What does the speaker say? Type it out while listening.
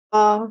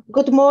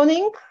Good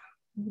morning,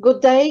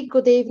 good day,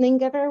 good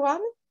evening,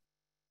 everyone.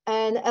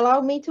 And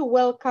allow me to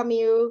welcome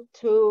you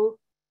to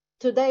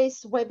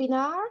today's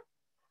webinar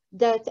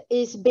that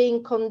is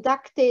being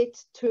conducted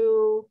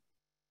to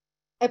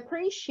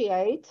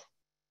appreciate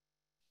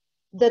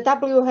the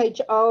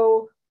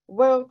WHO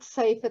World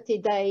Safety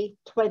Day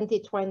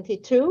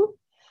 2022.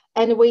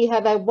 And we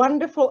have a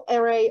wonderful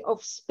array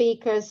of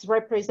speakers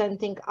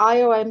representing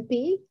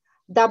IOMP,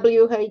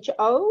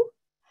 WHO,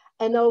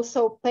 and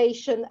also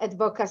patient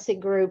advocacy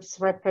groups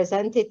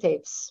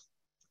representatives.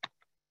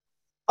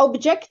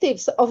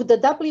 Objectives of the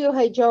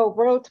WHO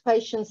World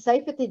Patient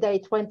Safety Day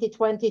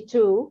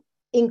 2022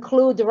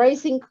 include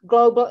raising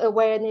global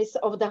awareness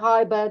of the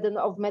high burden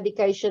of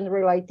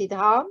medication-related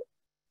harm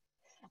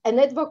and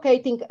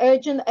advocating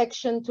urgent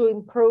action to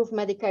improve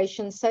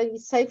medication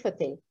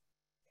safety,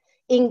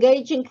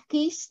 engaging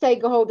key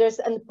stakeholders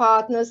and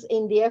partners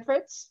in the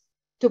efforts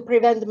to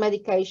prevent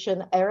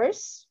medication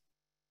errors,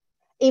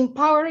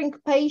 empowering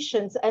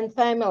patients and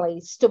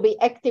families to be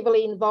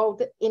actively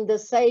involved in the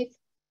safe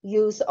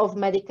use of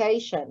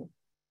medication.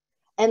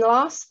 And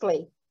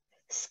lastly,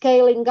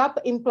 scaling up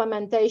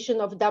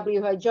implementation of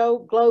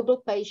WHO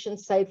Global Patient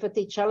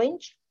Safety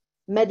Challenge,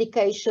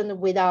 medication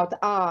without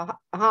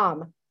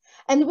harm.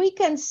 And we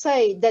can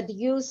say that the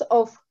use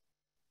of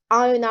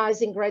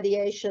ionizing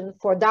radiation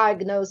for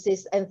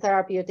diagnosis and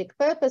therapeutic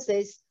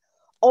purposes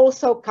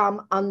also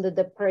come under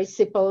the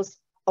principles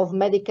of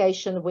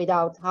medication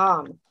without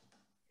harm.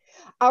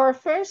 Our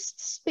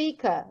first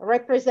speaker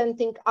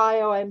representing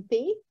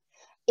IOMP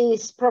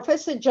is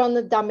Professor John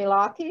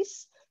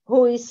Damilakis,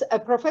 who is a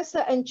professor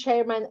and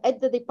chairman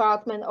at the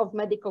Department of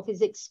Medical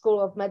Physics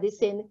School of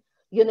Medicine,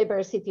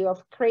 University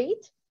of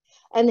Crete.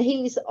 And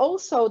he is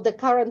also the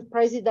current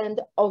president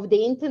of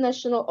the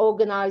International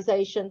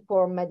Organization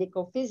for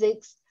Medical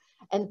Physics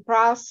and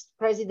past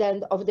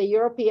president of the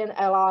European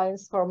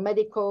Alliance for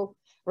Medical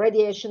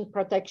Radiation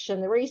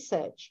Protection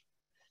Research.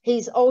 He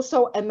is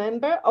also a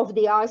member of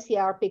the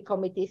ICRP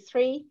Committee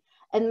 3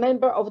 and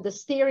member of the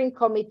steering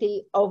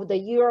committee of the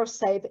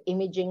EuroSafe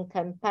Imaging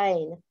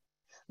Campaign.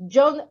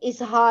 John is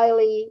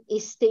highly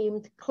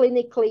esteemed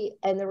clinically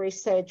and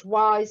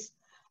research-wise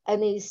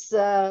and is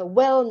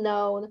well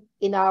known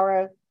in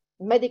our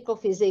medical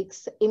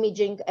physics,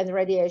 imaging and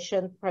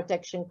radiation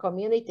protection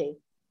community.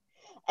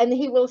 And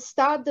he will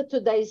start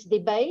today's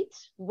debate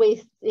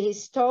with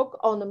his talk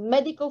on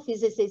medical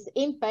physicists'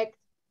 impact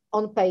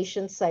on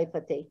patient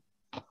safety.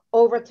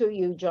 Over to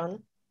you,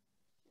 John.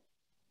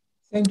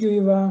 Thank you,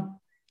 Eva.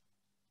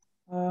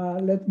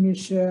 Let me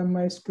share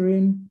my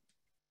screen.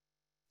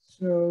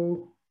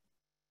 So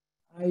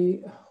I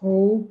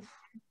hope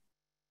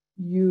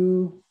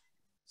you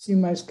see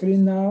my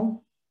screen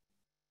now.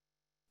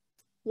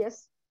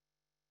 Yes.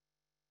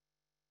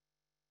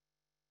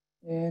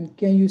 And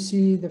can you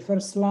see the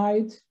first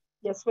slide?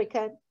 Yes, we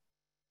can.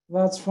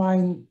 That's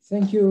fine.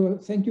 Thank you.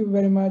 Thank you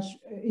very much,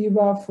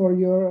 Eva, for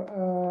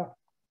your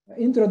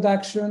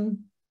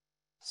introduction.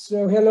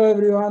 So hello,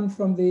 everyone,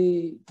 from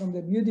the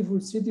beautiful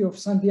city of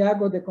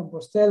Santiago de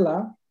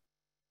Compostela.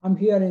 I'm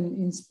here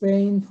in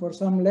Spain for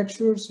some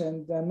lectures,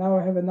 and now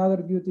I have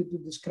another duty to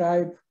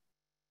describe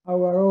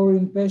our role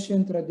in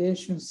patient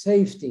radiation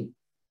safety.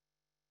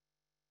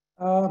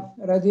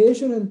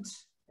 Radiation and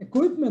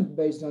equipment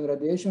based on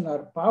radiation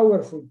are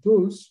powerful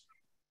tools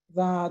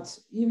that,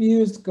 if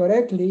used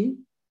correctly,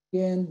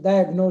 can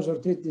diagnose or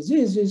treat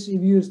diseases.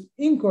 If used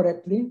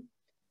incorrectly,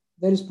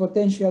 there is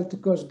potential to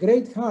cause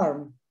great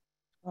harm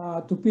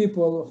to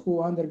people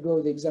who undergo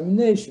the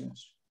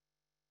examinations.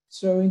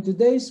 So in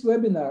today's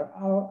webinar,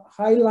 I'll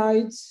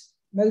highlight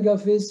medical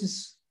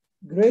physicists'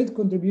 great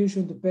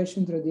contribution to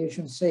patient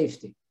radiation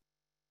safety.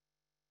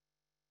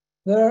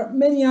 There are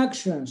many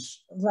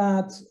actions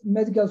that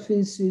medical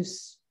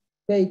physicists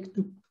take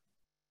to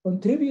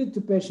contribute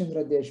to patient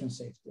radiation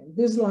safety. And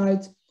this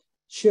slide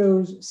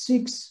shows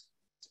 6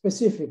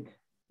 specific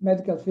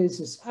medical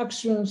physicists'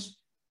 actions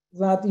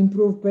that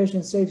improve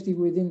patient safety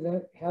within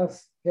the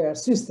healthcare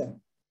system.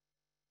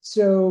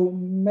 So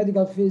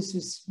medical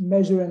physicists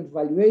measure and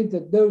evaluate the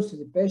dose to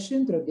the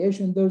patient,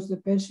 radiation dose to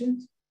the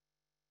patient.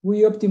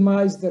 We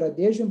optimize the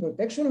radiation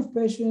protection of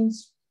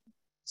patients,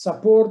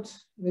 support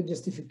the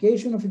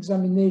justification of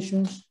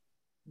examinations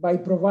by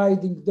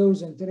providing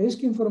dose and risk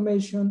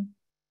information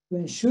to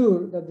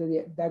ensure that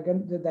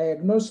the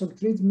diagnosis of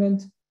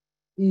treatment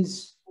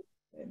is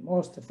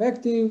most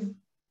effective,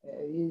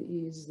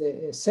 is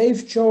the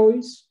safe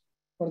choice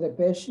for the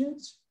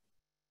patients.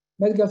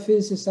 Medical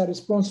physicists are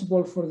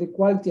responsible for the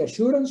quality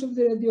assurance of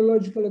the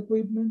radiological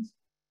equipment.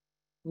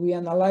 We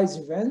analyze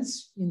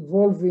events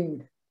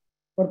involving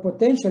or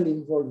potentially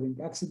involving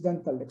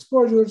accidental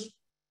exposures,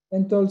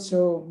 and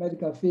also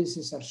medical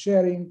physicists are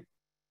sharing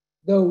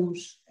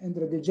dose and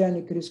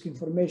radiogenic risk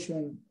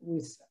information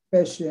with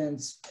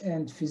patients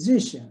and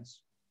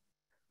physicians.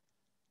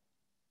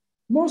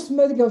 Most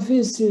medical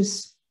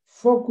physicists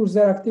focus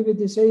their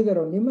activities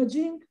either on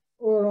imaging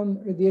or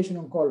on radiation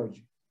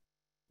oncology.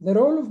 The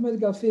role of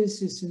medical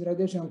physicists in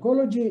radiation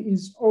oncology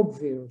is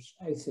obvious,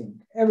 I think.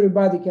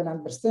 Everybody can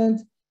understand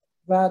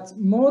that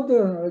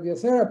modern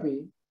radiotherapy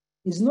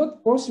is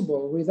not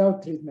possible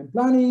without treatment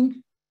planning,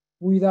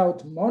 without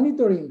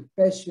monitoring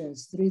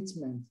patients'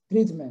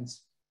 treatments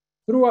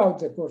throughout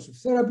the course of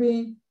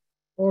therapy,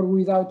 or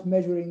without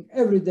measuring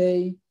every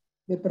day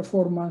the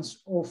performance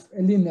of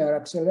a linear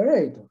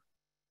accelerator.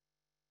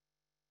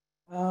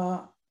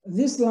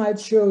 This slide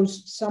shows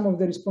some of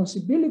the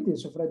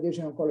responsibilities of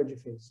radiation oncology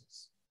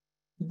physicists.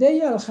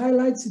 Today, I'll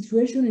highlight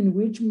situations in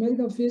which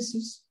medical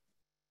physicists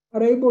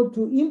are able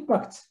to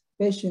impact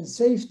patient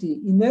safety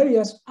in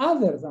areas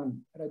other than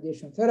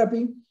radiation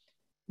therapy,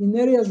 in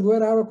areas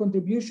where our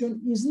contribution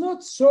is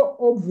not so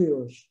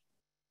obvious,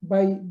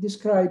 by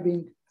describing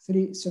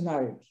 3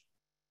 scenarios.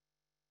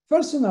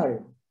 First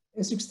scenario,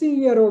 a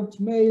 16-year-old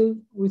male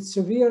with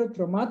severe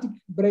traumatic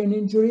brain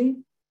injury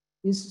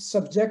is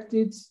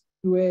subjected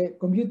to a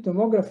computed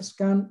tomography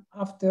scan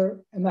after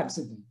an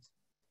accident.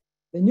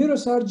 The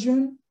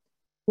neurosurgeon,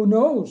 who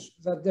knows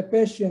that the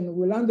patient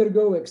will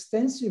undergo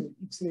extensive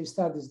X-ray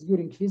studies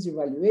during his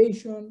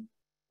evaluation,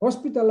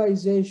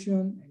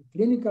 hospitalization, and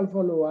clinical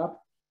follow-up,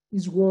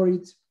 is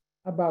worried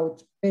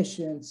about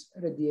patients'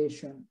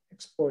 radiation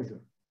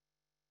exposure.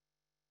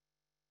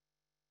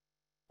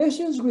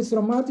 Patients with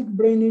traumatic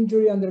brain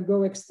injury undergo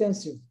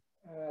extensive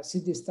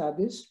CT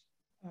studies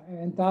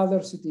and other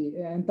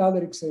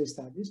X-ray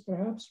studies,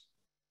 perhaps.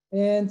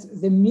 And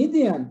the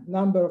median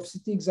number of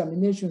CT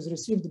examinations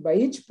received by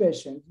each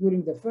patient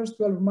during the first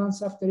 12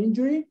 months after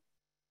injury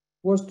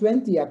was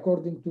 20,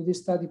 according to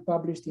this study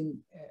published in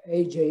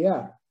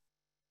AJR.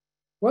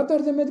 What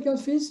are the medical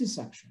physicist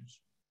actions?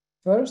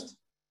 First,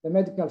 the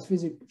medical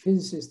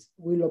physicist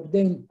will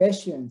obtain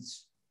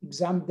patients'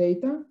 exam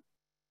data.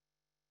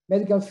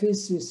 Medical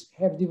physicists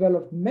have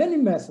developed many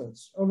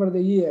methods over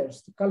the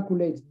years to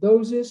calculate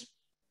doses.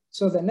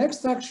 So the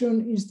next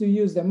action is to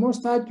use the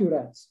most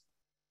accurate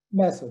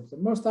method, the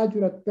most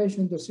accurate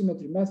patient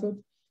dosimetry method,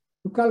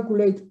 to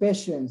calculate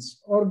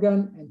patients'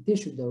 organ and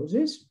tissue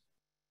doses.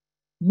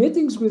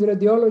 Meetings with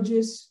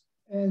radiologists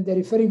and the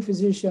referring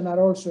physician are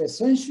also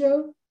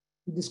essential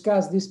to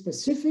discuss this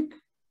specific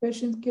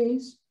patient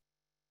case.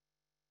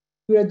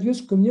 To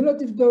reduce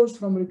cumulative dose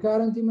from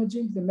recurrent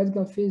imaging, the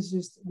medical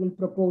physicist will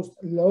propose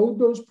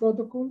low-dose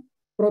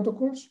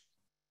protocols.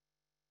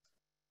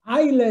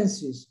 Eye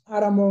lenses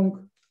are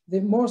among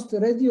the most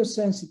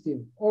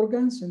radiosensitive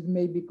organs and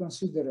may be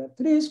considered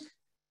at risk,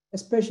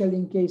 especially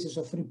in cases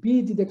of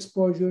repeated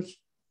exposures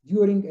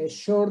during a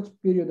short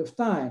period of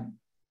time.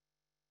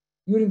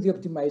 During the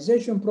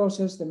optimization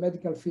process, the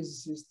medical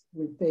physicist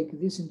will take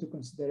this into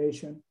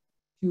consideration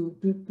to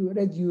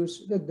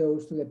reduce the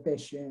dose to the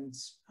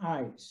patient's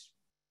eyes.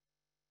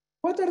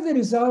 What are the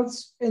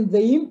results and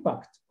the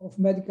impact of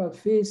medical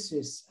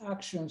physicists'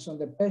 actions on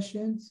the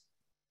patient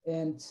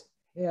and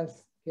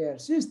healthcare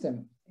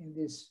system in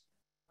this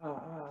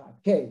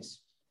case?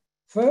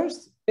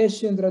 First,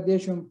 patient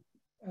radiation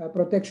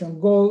protection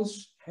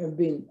goals have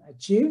been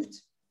achieved.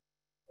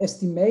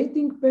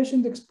 Estimating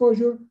patient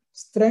exposure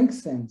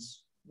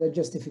strengthens the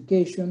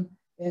justification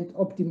and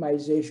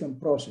optimization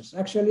process.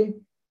 Actually,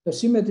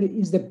 dosimetry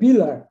is the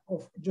pillar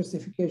of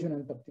justification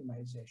and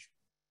optimization.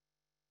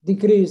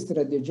 Decreased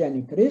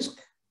radiogenic risk.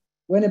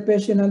 When a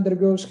patient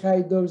undergoes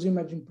high-dose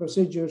imaging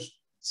procedures,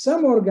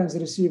 some organs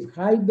receive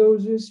high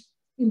doses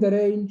in the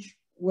range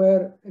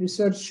where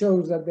research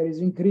shows that there is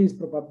increased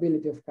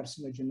probability of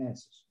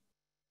carcinogenesis.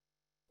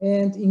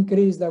 And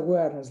increased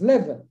awareness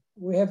level.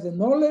 We have the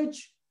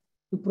knowledge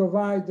to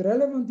provide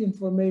relevant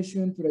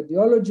information to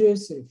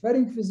radiologists,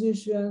 referring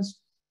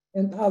physicians,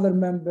 and other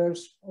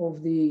members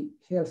of the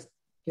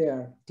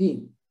healthcare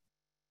team.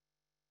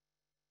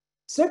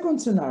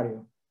 Second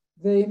scenario,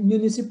 the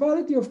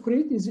municipality of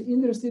Crete is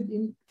interested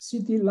in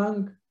CT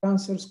lung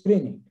cancer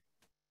screening.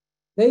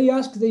 They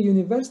asked the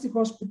University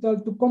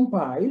Hospital to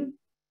compile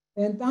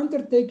and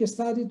undertake a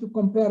study to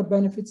compare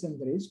benefits and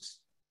risks,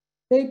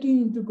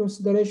 taking into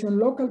consideration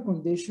local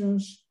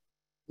conditions,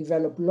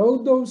 develop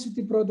low-dose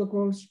CT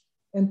protocols,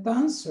 and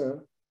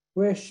answer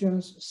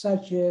questions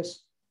such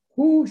as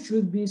who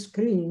should be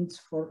screened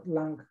for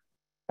lung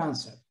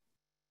cancer.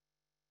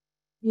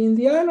 In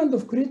the island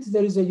of Crete,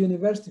 there is a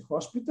university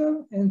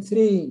hospital and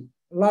 3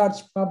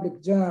 large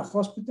public general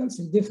hospitals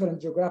in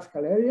different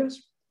geographical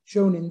areas,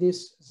 shown in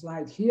this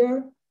slide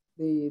here,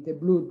 the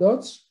blue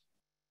dots.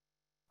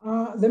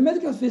 The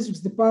medical physics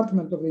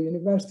department of the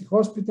university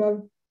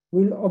hospital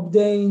will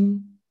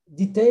obtain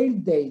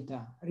detailed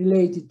data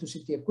related to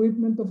CT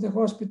equipment of the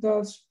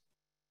hospitals,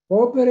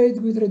 cooperate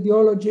with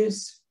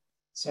radiologists,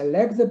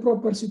 select the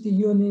proper CT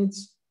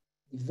units,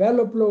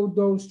 develop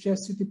low-dose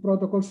chest CT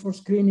protocols for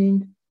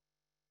screening,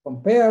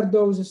 compare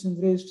doses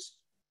and risks,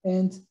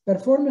 and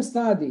perform a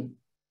study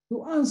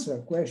to answer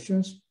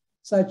questions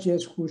such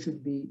as who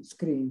should be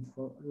screened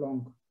for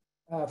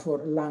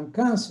lung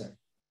cancer.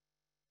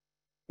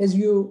 As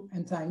you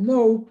and I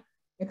know,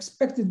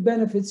 expected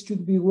benefits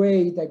should be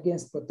weighed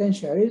against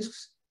potential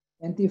risks,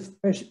 and if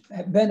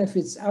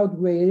benefits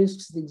outweigh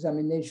risks, the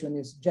examination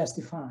is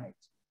justified.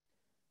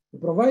 To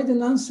provide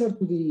an answer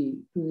to the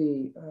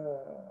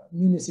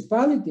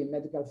municipality,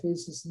 medical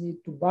physicists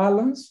need to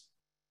balance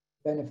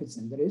benefits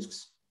and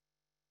risks.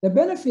 The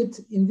benefit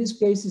in this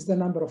case is the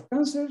number of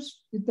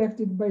cancers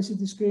detected by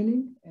CT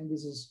screening, and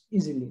this is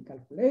easily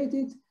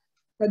calculated.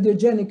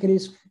 Radiogenic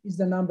risk is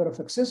the number of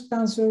excess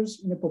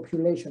cancers in a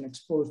population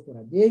exposed to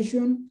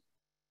radiation.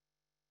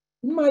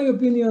 In my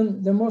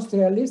opinion, the most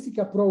realistic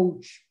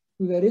approach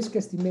to the risk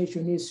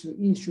estimation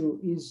issue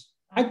is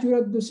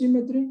accurate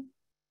dosimetry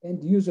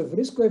and use of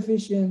risk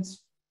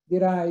coefficients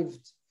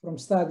derived from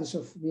studies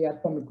of the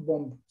atomic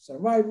bomb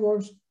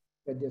survivors,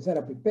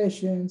 radiotherapy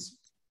patients,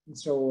 and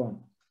so on.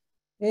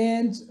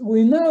 And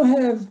we now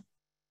have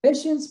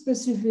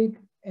patient-specific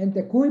and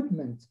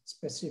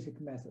equipment-specific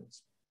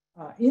methods,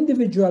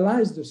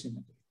 individualized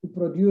dosimetry to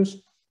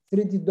produce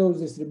 3D dose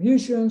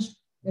distributions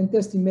and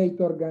estimate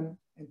organ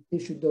and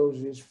tissue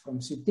doses from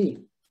CT.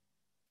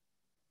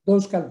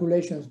 Those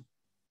calculation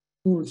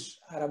tools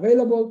are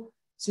available.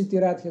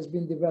 CTRAD has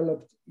been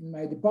developed in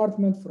my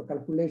department for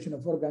calculation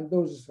of organ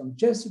doses from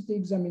chest CT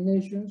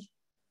examinations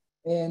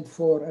and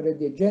for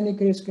radiogenic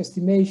risk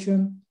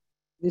estimation.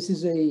 This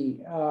is a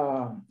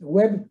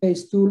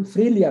web-based tool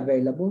freely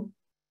available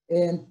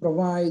and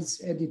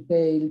provides a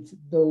detailed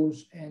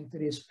dose and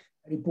risk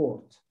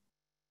report.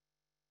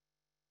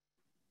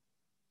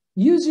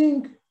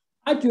 Using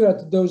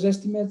accurate dose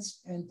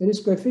estimates and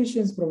risk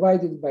coefficients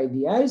provided by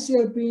the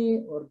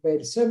ICRP or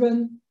Bayes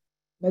 7,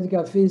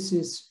 medical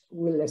physicists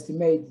will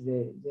estimate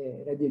the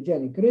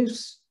radiogenic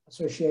risks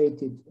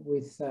associated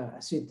with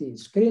CT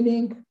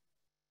screening.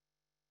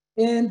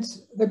 And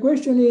the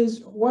question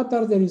is, what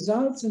are the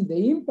results and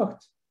the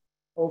impact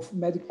of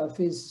medical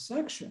physicists'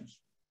 actions?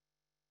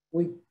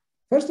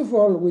 First of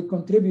all, we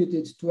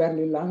contributed to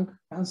early lung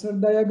cancer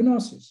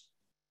diagnosis.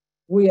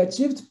 We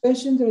achieved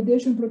patient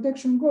radiation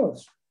protection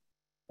goals.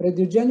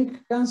 Radiogenic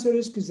cancer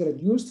risk is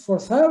reduced for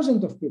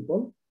thousands of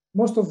people,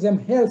 most of them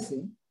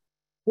healthy,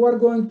 who are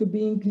going to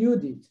be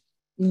included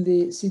in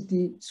the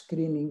CT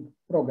screening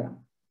program.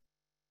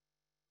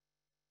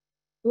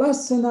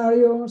 Last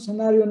scenario,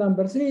 scenario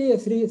number 3, a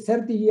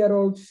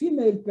 30-year-old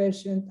female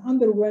patient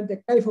underwent a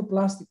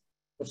kyphoplastic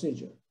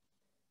procedure.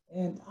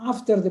 And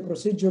after the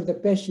procedure, the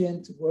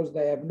patient was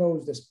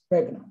diagnosed as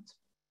pregnant.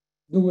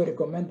 Do we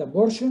recommend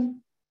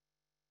abortion?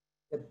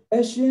 The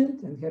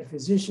patient and her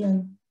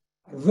physician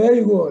are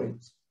very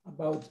worried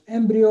about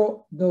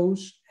embryo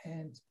dose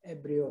and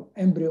embryo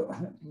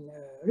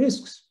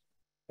risk.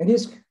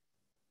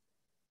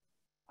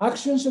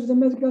 Actions of the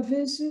medical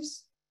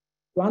physicist: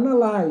 to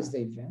analyze the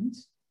event.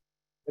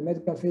 The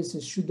medical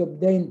physicist should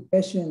obtain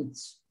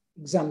patient's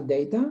exam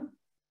data.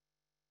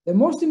 The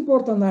most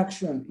important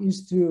action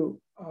is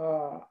to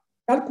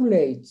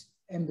calculate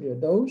embryo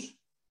dose.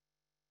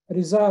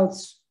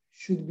 Results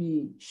should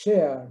be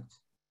shared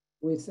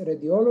with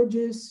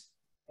radiologists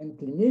and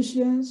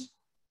clinicians.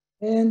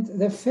 And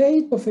the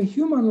fate of a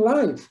human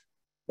life,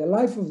 the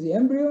life of the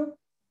embryo,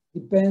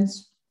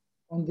 depends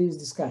on these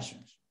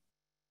discussions.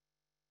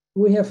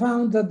 We have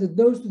found that the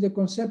dose to the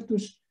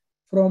conceptus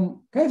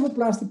from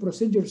kyphoplasty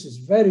procedures is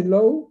very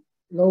low,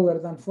 lower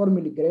than 4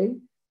 milligray,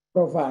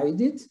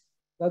 provided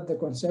that the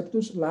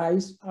conceptus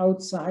lies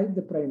outside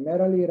the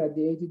primarily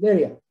irradiated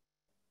area.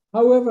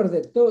 However,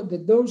 the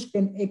dose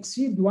can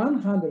exceed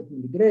 100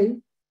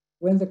 milligray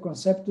when the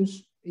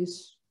conceptus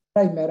is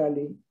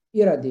primarily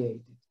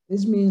irradiated.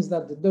 This means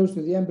that the dose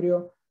to the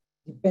embryo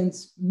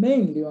depends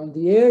mainly on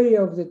the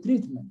area of the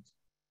treatment,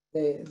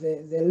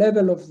 the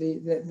level of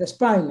the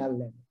spinal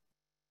level.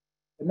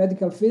 The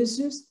medical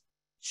physicist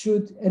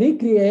should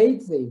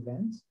recreate the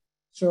event,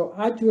 so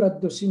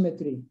accurate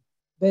dosimetry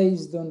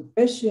based on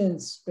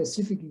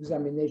patient-specific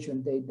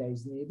examination data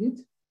is needed.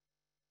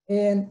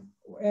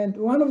 And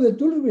one of the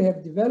tools we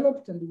have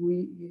developed, and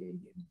we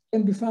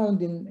can be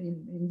found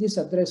in this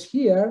address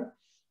here,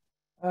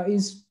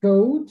 is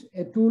CODE,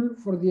 a tool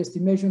for the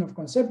estimation of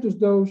conceptus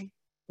dose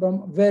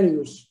from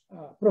various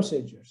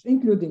procedures,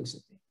 including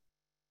CT,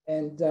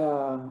 and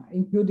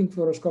including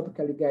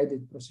fluoroscopically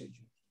guided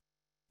procedures.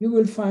 You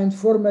will find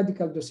 4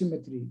 medical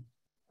dosimetry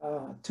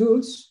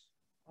tools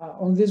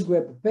on this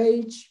web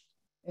page,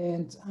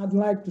 and I'd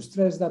like to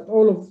stress that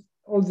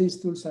all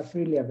these tools are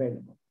freely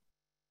available.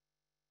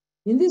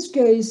 In this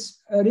case,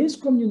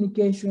 risk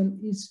communication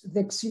is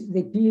the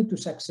key to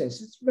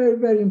success. It's very,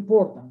 very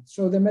important.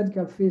 So the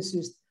medical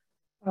physicist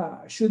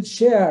should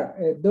share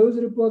those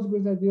reports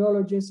with the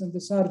radiologist and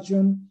the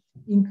surgeon,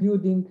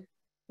 including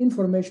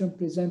information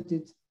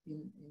presented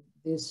in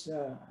this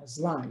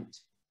slide.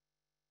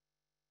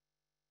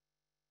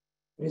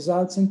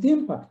 Results and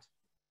impact.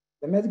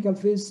 The medical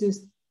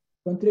physicist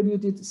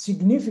contributed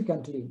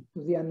significantly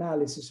to the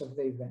analysis of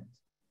the event.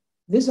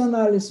 This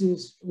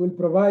analysis will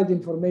provide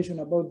information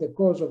about the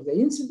cause of the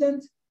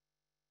incident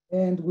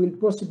and will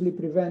possibly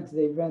prevent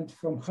the event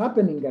from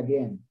happening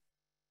again.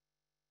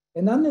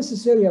 An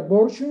unnecessary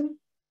abortion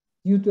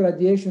due to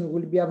radiation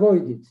will be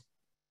avoided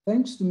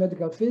thanks to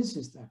medical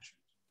physicist action.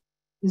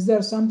 Is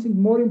there something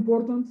more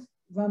important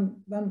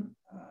than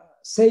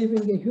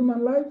saving a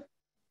human life?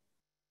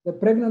 The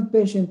pregnant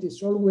patient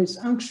is always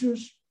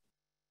anxious.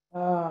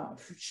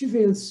 She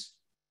feels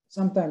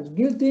sometimes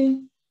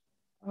guilty.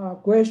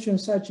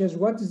 questions such as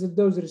what is the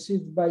dose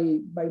received by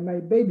my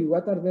baby?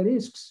 What are the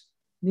risks?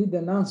 Need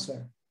an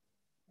answer.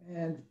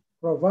 And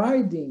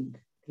providing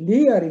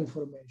clear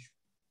information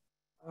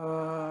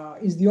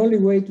is the only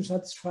way to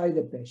satisfy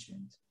the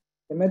patient.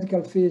 The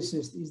medical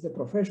physicist is the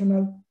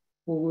professional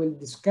who will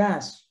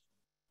discuss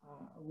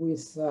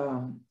with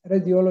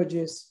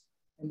radiologists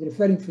and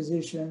referring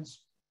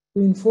physicians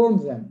to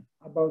inform them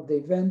about the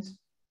event,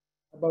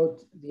 about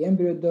the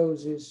embryo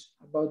doses,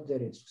 about the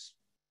risks.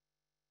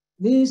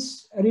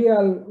 These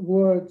real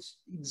world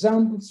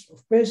examples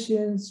of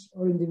patients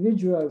or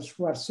individuals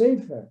who are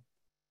safer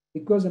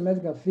because a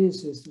medical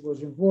physicist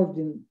was involved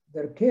in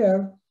their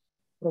care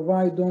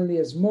provide only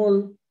a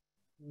small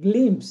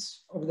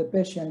glimpse of the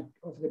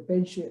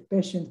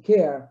patient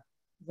care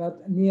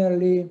that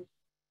nearly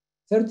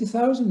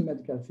 30,000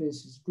 medical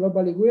physicists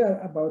globally, we are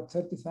about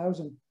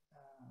 30,000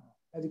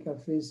 medical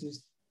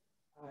physicists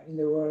in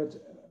the world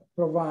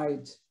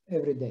provide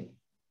every day.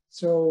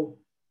 So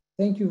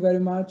thank you very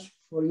much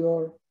for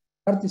your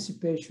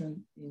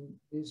participation in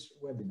this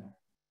webinar.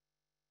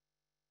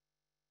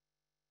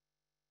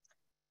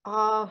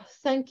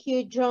 Thank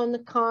you,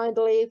 John,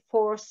 kindly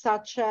for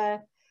such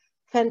a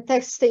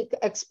fantastic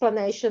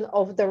explanation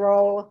of the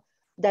role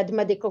that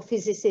medical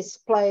physicists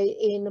play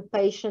in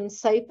patient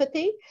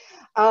safety.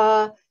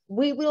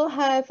 We will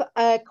have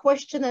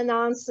question and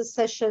answer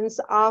sessions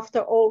after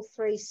all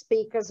three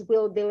speakers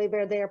will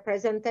deliver their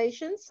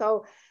presentations.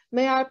 So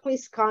may I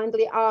please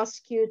kindly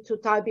ask you to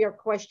type your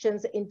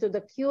questions into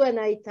the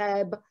Q&A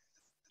tab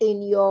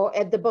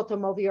at the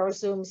bottom of your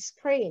Zoom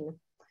screen.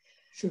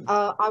 Sure.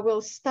 I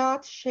will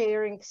start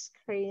sharing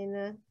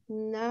screen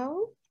now.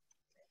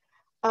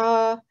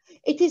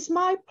 It is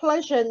my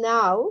pleasure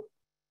now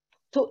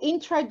to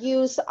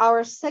introduce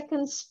our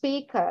second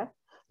speaker,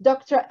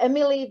 Dr.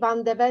 Emilie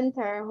van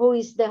Deventer, who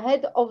is the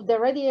head of the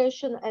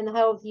Radiation and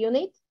Health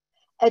Unit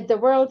at the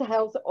World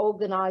Health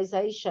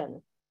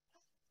Organization.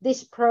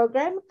 This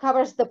program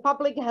covers the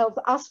public health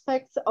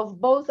aspects of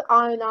both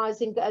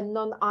ionizing and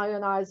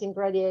non-ionizing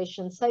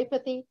radiation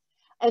safety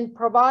and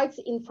provides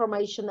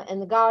information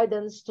and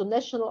guidance to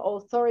national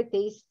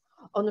authorities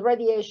on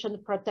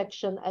radiation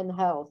protection and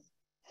health.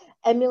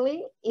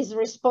 Emilie is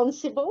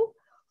responsible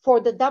for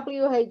the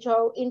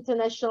WHO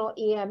International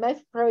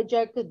EMF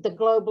project, the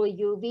Global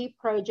UV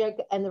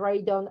project, and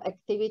radon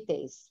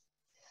activities.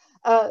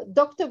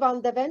 Dr.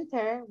 van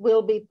Deventer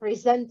will be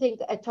presenting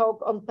a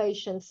talk on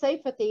patient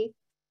safety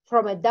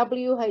from a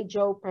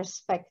WHO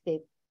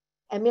perspective.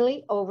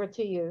 Emilie, over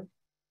to you.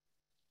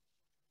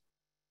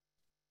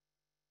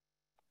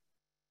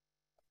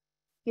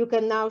 You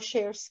can now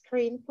share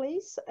screen,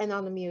 please, and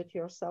unmute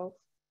yourself.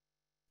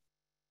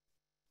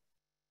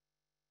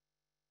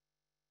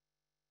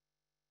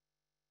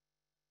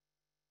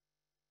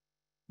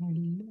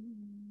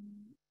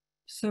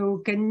 So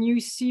can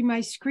you see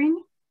my screen?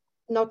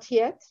 Not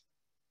yet.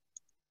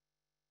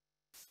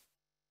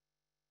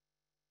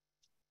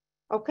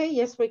 Okay,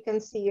 yes, we can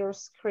see your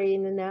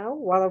screen now,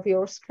 one of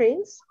your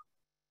screens.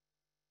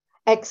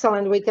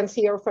 Excellent, we can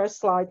see your first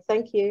slide.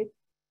 Thank you.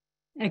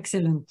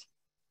 Excellent.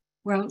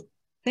 Well,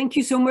 thank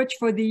you so much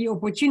for the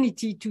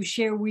opportunity to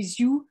share with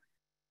you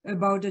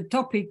about a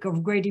topic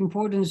of great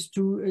importance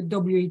to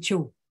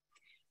WHO.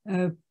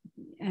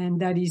 And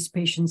that is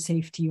patient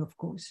safety, of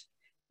course.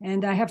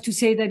 And I have to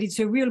say that it's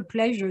a real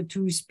pleasure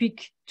to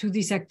speak to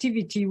this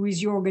activity with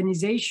your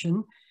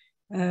organization,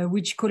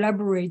 which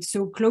collaborates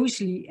so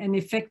closely and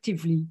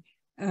effectively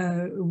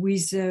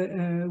with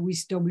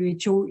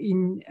WHO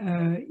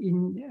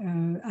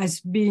as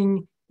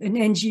being an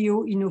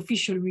NGO in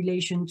official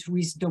relations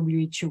with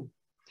WHO.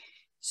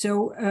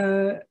 So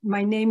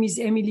my name is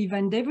Emilie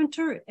van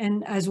Deventer,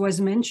 and as was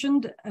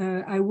mentioned,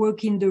 I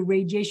work in the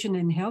Radiation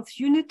and Health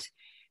Unit.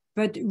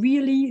 But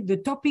really, the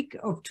topic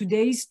of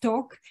today's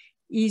talk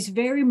is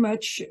very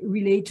much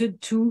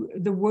related to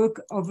the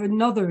work of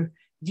another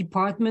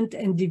department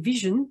and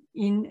division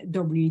in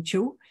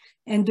WHO.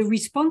 And the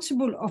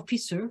responsible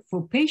officer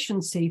for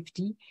patient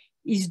safety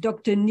is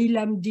Dr.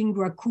 Neelam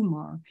Dhingra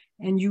Kumar.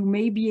 And you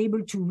may be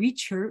able to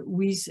reach her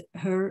with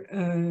her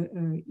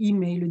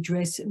email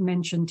address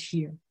mentioned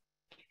here.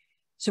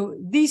 So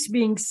this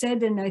being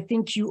said, and I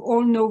think you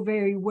all know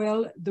very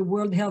well the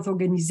World Health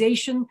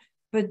Organization,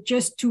 but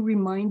just to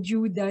remind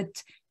you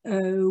that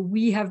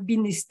we have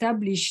been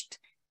established,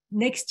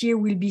 next year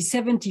will be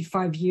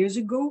 75 years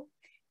ago,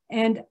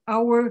 and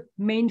our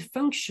main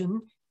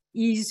function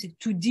is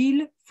to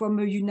deal from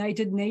a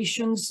United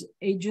Nations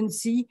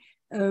agency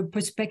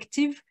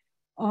perspective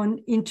on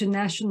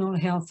international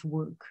health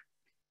work.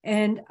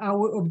 And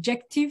our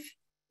objective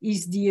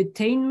is the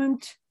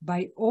attainment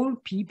by all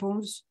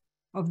peoples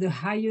of the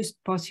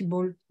highest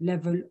possible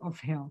level of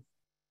health.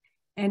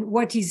 And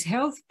what is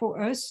health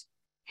for us?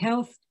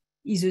 Health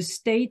is a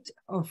state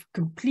of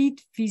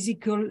complete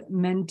physical,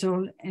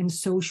 mental, and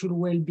social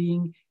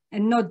well-being,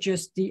 and not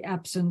just the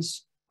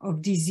absence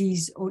of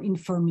disease or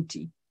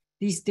infirmity.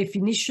 This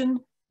definition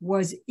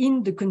was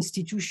in the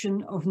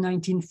Constitution of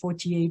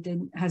 1948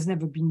 and has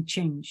never been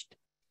changed.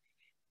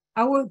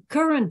 Our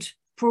current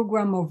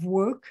program of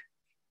work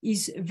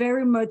is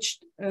very much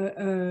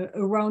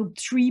around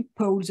three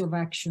poles of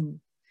action.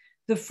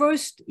 The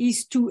first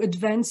is to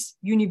advance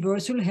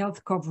universal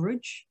health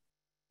coverage,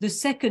 the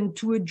second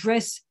to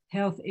address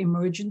health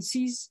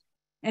emergencies,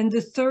 and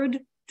the third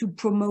to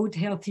promote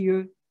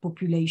healthier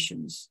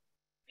populations.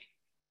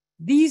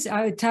 These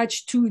are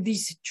attached to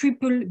this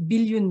triple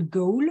billion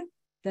goal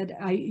that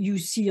you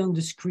see on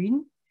the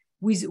screen,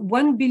 with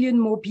 1 billion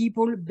more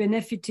people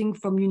benefiting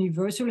from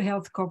universal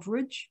health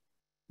coverage,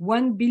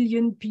 1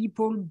 billion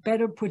people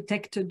better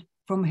protected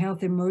from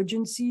health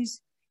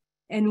emergencies,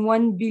 and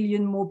 1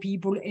 billion more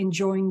people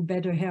enjoying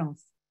better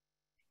health.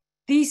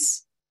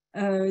 These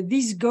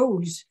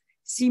goals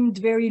seemed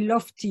very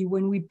lofty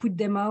when we put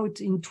them out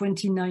in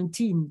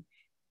 2019,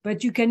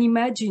 but you can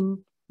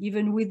imagine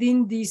even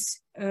within this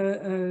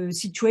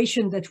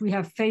situation that we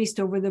have faced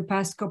over the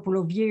past couple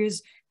of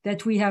years,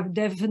 that we have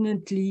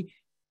definitely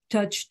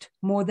touched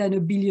more than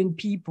 1 billion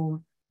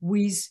people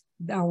with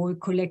our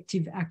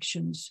collective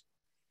actions.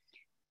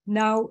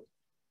 Now,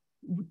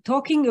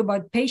 talking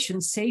about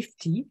patient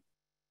safety,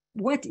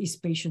 what is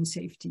patient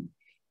safety?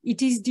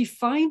 It is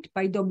defined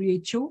by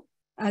WHO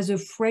as a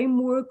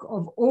framework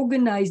of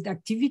organized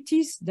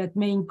activities that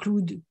may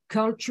include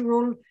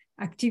cultural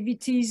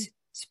activities,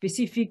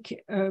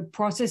 specific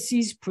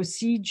processes,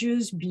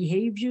 procedures,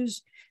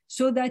 behaviors,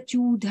 so that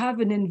you would have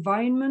an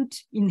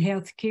environment in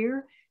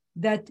healthcare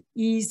that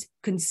is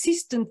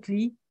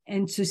consistently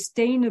and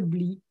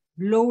sustainably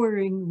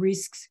lowering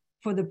risks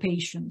for the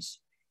patients,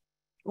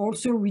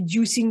 also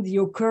reducing the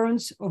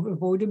occurrence of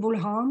avoidable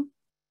harm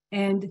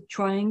and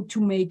trying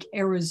to make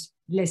errors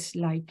less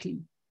likely.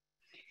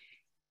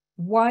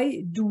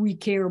 Why do we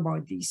care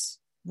about this?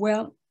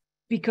 Well,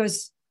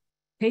 because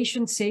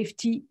patient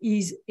safety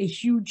is a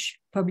huge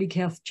public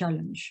health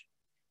challenge,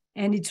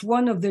 and it's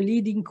one of the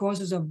leading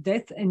causes of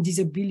death and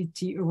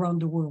disability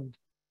around the world.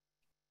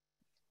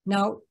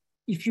 Now,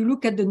 if you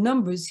look at the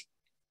numbers,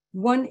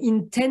 1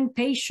 in 10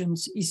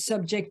 patients is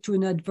subject to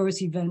an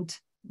adverse event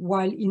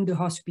while in the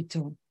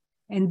hospital,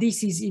 and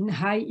this is in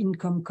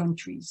high-income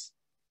countries.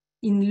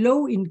 In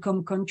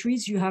low-income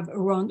countries, you have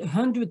around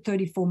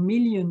 134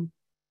 million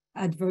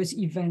adverse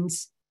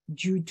events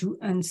due to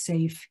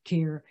unsafe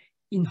care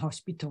in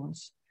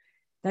hospitals.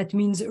 That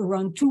means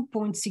around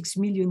 2.6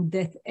 million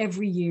deaths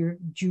every year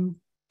due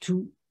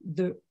to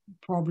the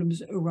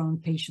problems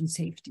around patient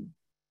safety.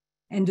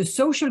 And the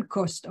social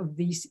cost of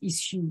this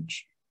is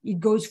huge. It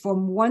goes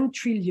from 1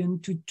 trillion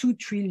to 2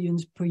 trillion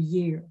per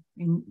year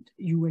in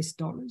US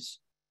dollars.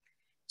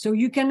 So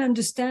you can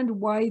understand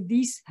why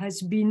this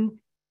has been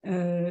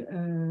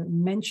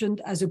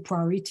mentioned as a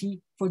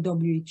priority for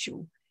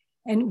WHO.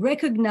 And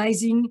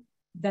recognizing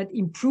that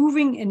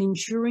improving and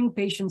ensuring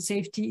patient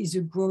safety is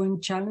a growing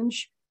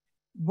challenge,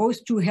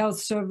 both to health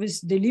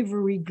service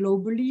delivery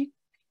globally,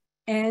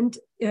 and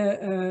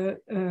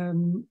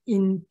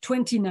in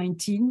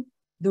 2019,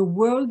 the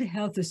World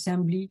Health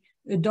Assembly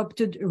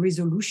adopted a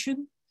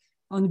resolution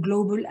on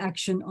global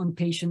action on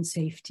patient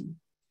safety.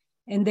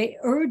 And they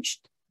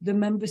urged the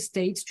member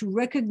states to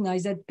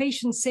recognize that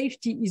patient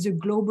safety is a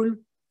global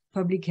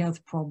public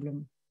health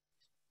problem.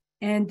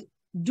 And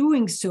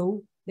doing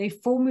so, they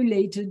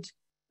formulated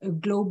a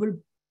global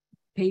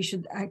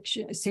patient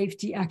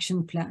safety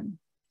action plan.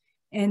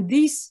 And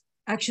this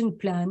action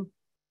plan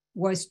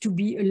was to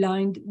be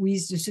aligned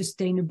with the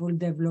Sustainable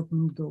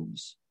Development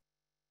Goals.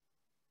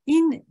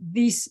 In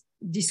these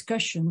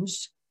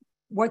discussions,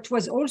 what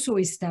was also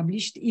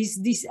established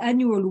is this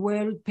annual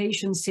World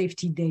Patient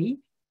Safety Day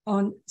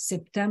on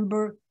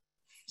September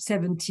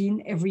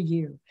 17 every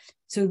year.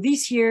 So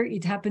this year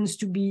it happens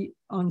to be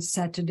on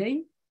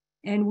Saturday,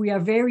 and we are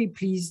very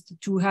pleased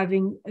to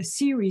having a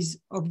series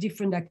of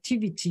different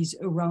activities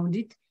around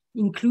it,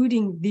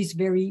 including this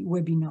very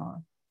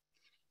webinar.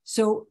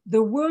 So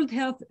the World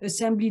Health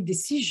Assembly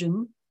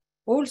decision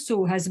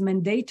also has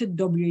mandated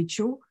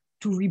WHO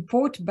to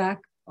report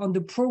back on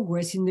the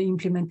progress in the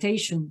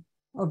implementation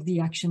of the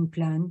action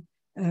plan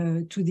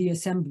to the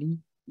Assembly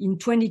in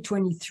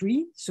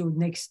 2023, so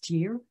next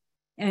year,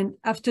 and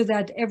after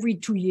that, every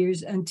 2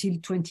 years until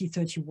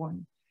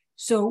 2031.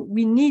 So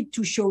we need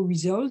to show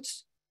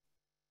results.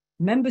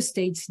 Member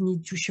states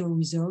need to show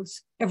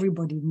results.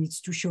 Everybody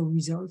needs to show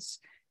results.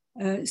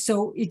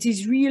 So it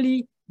is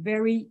really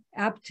very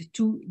apt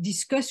to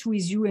discuss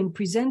with you and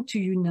present to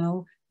you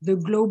now the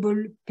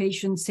Global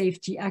Patient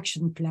Safety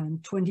Action Plan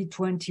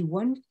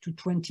 2021 to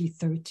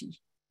 2030.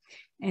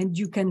 And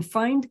you can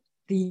find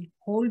the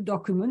whole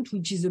document,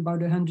 which is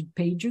about 100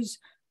 pages,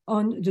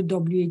 on the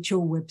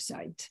WHO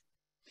website.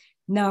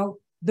 Now,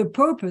 the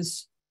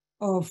purpose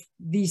of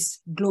this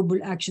Global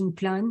Action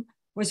Plan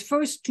was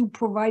first to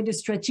provide a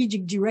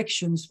strategic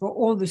directions for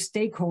all the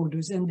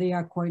stakeholders, and there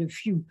are quite a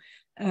few,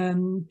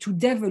 to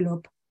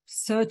develop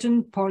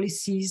certain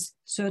policies,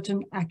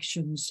 certain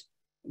actions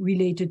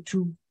related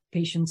to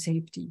patient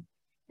safety,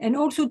 and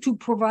also to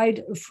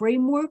provide a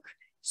framework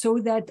so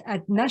that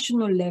at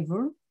national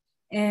level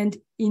and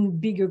in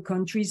bigger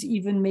countries,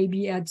 even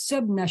maybe at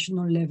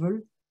subnational level,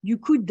 you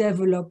could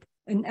develop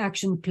an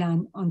action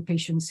plan on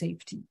patient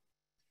safety.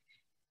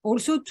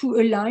 Also to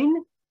align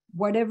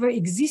whatever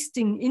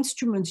existing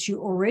instruments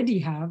you already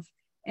have,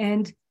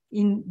 and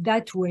in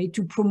that way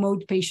to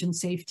promote patient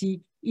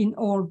safety in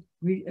all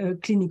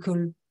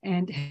clinical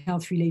and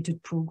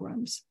health-related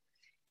programs.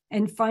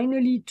 And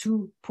finally,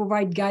 to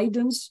provide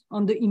guidance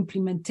on the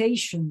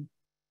implementation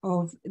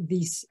of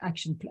this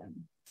action plan.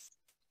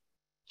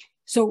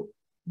 So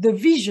the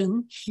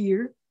vision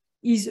here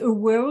is a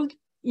world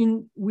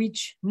in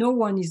which no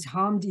one is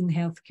harmed in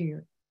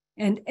healthcare,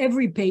 and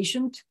every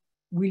patient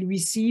will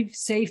receive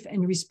safe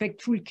and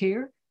respectful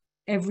care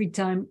every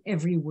time,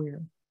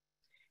 everywhere.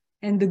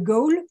 And the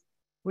goal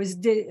was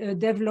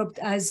developed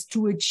as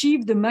to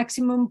achieve the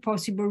maximum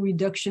possible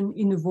reduction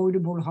in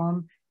avoidable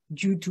harm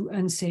due to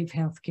unsafe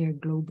healthcare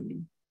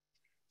globally.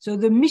 So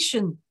the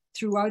mission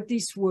throughout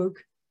this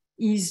work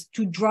is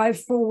to drive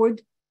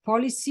forward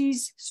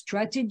policies,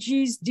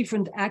 strategies,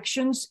 different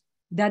actions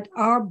that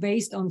are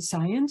based on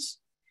science,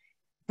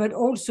 but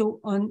also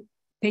on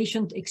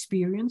patient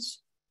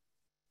experience,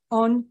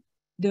 on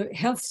the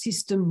health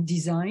system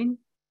design,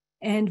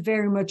 and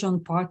very much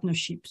on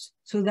partnerships,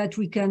 so that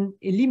we can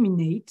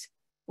eliminate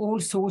all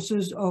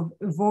sources of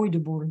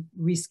avoidable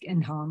risk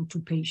and harm to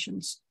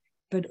patients,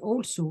 but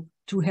also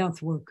to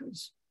health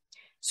workers.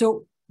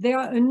 So there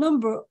are a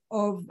number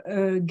of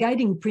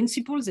guiding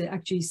principles,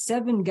 actually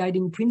 7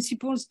 guiding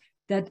principles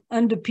that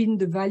underpin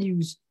the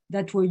values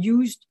that were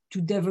used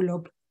to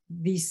develop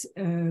this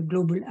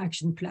global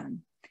action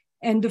plan.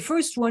 And the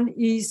first one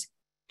is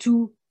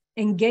to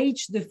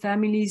engage the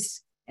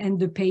families and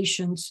the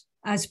patients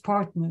as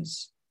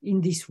partners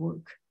in this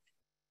work,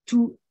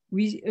 to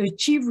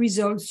achieve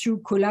results through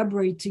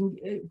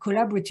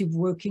collaborative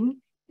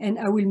working, and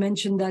I will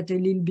mention that a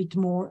little bit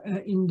more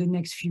in the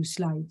next few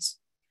slides.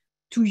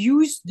 To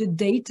use the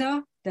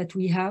data that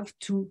we have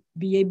to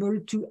be able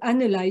to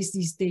analyze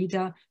this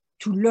data,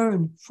 to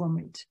learn from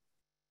it,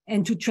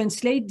 and to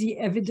translate the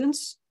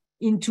evidence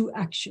into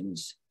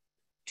actions,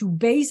 to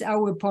base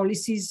our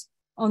policies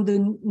on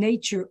the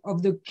nature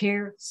of the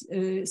care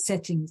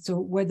setting. So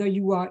whether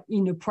you are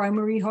in a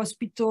primary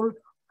hospital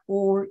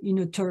or in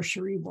a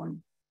tertiary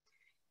one.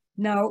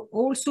 Now,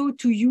 also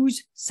to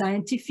use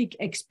scientific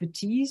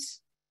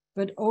expertise,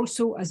 but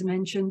also, as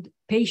mentioned,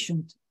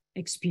 patient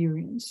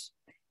experience.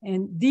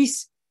 And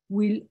this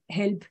will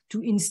help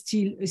to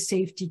instill a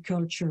safety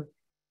culture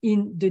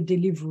in the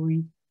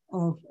delivery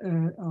of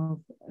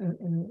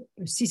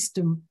a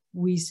system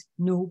with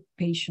no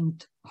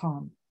patient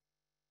harm.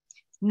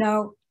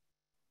 Now,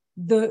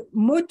 the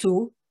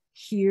motto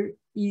here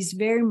is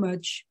very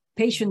much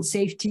patient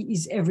safety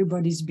is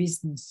everybody's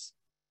business.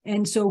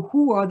 And so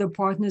who are the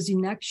partners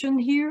in action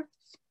here?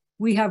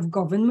 We have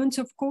governments,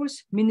 of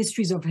course,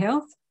 ministries of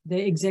health, the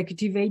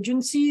executive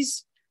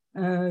agencies,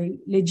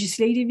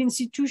 legislative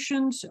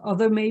institutions,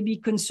 other maybe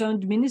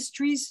concerned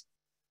ministries,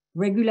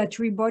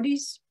 regulatory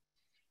bodies.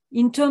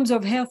 In terms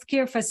of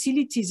healthcare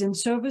facilities and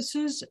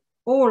services,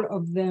 all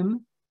of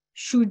them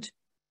should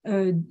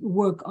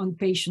work on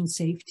patient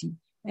safety.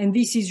 And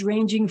this is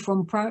ranging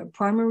from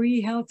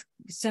primary health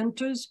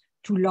centers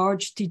to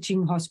large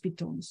teaching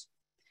hospitals.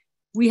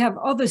 We have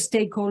other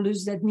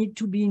stakeholders that need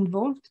to be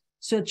involved,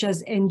 such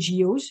as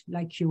NGOs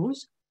like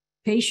yours,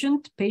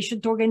 patient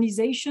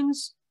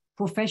organizations,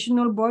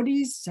 professional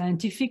bodies,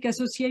 scientific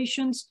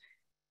associations,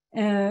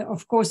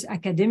 of course,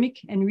 academic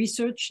and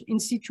research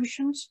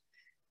institutions.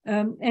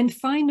 And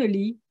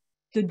finally,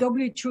 the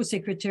WHO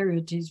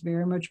Secretariat is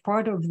very much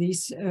part of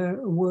this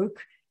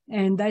work,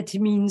 and that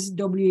means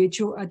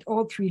WHO at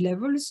all 3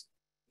 levels,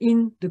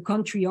 in the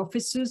country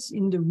offices,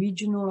 in the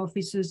regional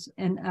offices,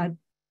 and at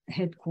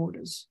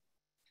headquarters.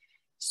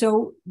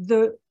 So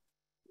the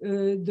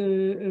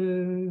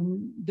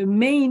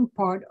main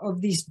part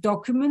of this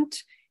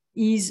document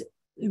is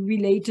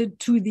related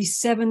to the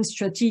 7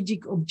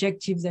 strategic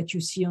objectives that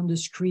you see on the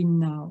screen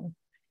now.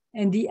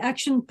 And the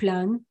action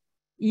plan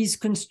is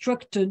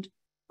constructed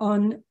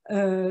on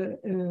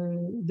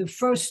the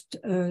first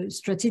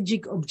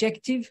strategic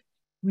objective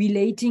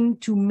relating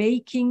to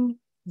making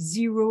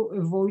zero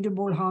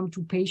avoidable harm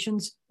to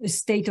patients a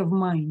state of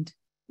mind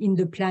in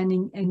the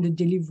planning and the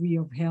delivery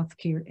of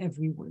healthcare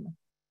everywhere,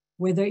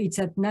 whether it's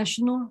at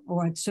national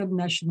or at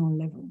subnational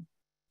level.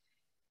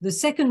 The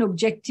second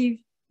objective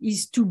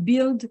is to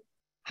build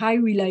high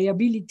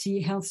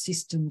reliability health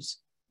systems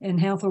and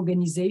health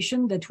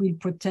organizations that will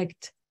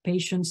protect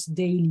patients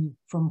daily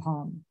from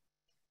harm.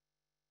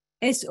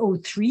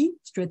 SO3,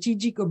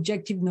 strategic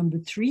objective number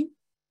 3,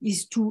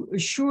 is to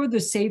assure the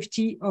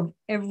safety of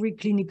every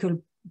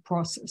clinical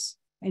process.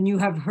 And you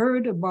have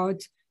heard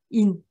about,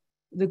 in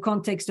the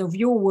context of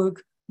your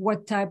work,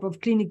 what type of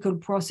clinical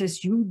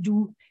process you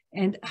do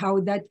and how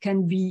that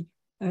can be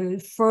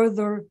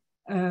further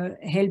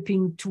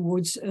helping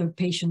towards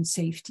patient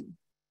safety.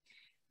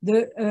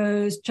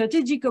 The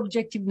strategic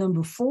objective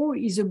number 4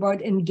 is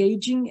about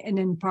engaging and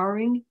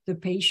empowering the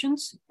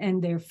patients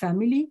and their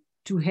family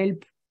to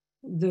help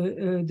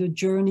the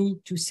journey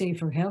to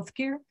safer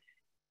healthcare.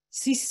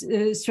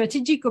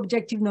 Strategic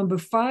objective number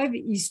 5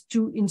 is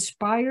to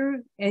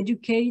inspire,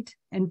 educate,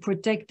 and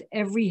protect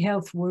every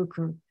health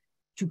worker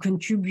to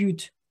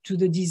contribute to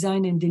the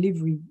design and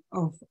delivery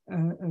of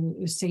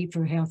a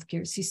safer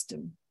healthcare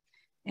system.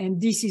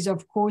 And this is,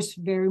 of course,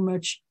 very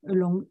much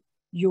along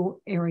your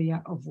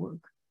area of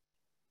work.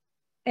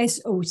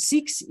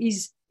 SO6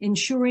 is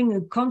ensuring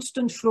a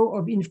constant flow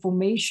of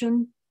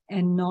information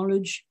and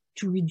knowledge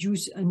to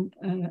reduce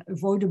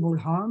avoidable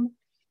harm.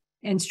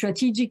 And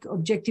strategic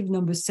objective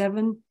number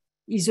 7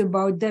 is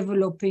about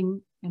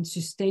developing and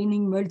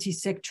sustaining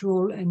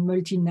multi-sectoral and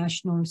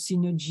multinational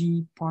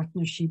synergy,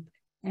 partnership,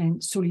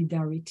 and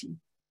solidarity.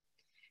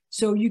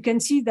 So you can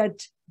see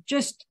that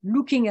just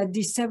looking at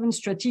these 7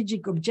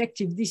 strategic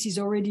objectives, this is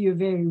already a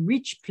very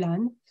rich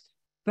plan.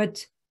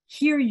 But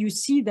here you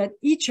see that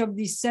each of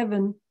these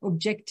 7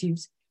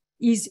 objectives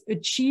is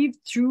achieved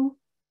through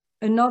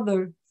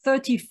another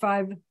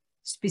 35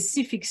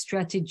 specific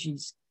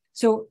strategies.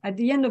 So at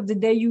the end of the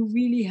day, you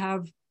really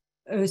have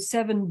a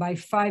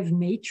 7x5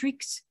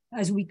 matrix,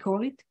 as we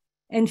call it.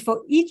 And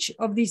for each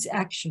of these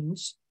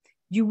actions,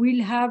 you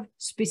will have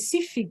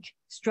specific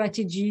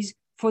strategies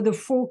for the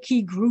 4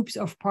 key groups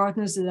of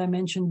partners that I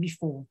mentioned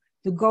before: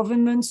 the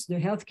governments, the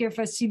healthcare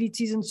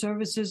facilities and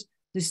services,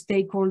 the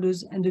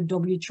stakeholders, and the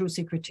WHO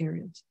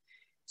Secretariat.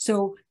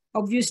 So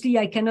obviously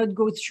I cannot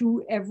go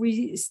through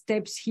every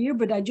steps here,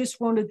 but I just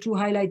wanted to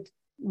highlight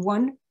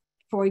one.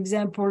 For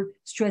example,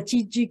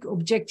 strategic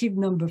objective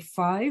number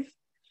 5,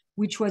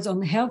 which was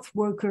on health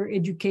worker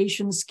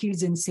education,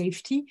 skills, and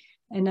safety.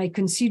 And I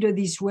consider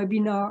this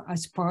webinar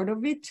as part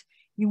of it.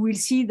 You will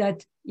see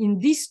that in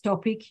this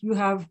topic, you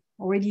have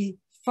already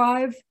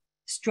 5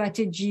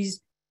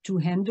 strategies to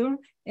handle.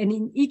 And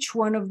in each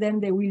one of them,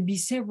 there will be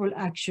several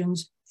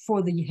actions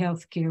for the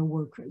healthcare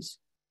workers.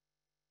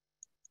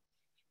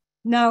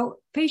 Now,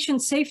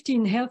 patient safety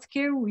in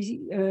healthcare,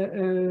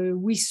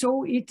 we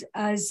saw it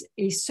as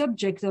a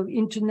subject of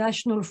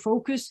international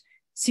focus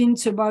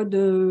since about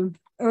the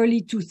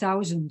early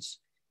 2000s,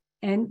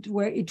 and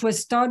where it was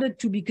started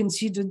to be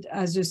considered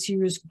as a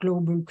serious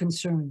global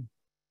concern.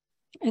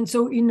 And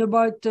so in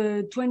about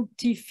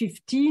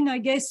 2015, I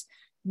guess,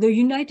 the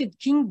United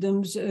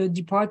Kingdom's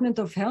Department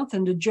of Health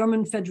and the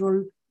German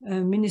Federal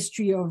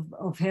Ministry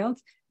of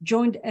Health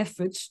joined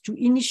efforts to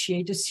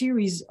initiate a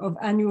series of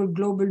annual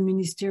global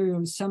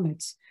ministerial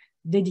summits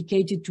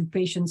dedicated to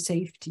patient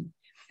safety.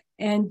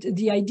 And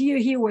the idea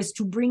here was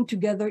to bring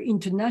together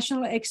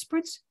international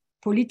experts,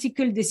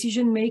 political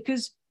decision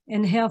makers,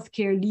 and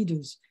healthcare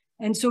leaders.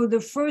 And so the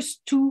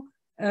first 2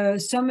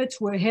 summits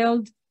were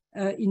held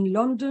in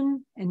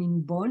London and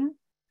in Bonn,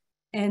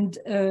 and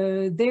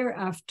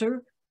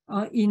thereafter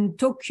in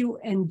Tokyo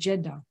and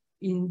Jeddah.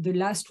 The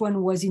last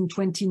one was in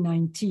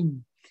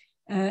 2019.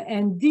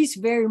 And this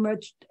very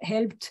much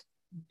helped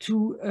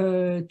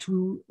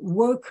to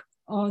work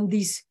on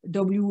this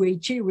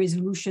WHO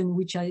resolution,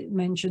 which I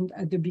mentioned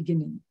at the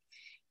beginning.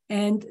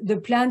 And the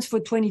plans for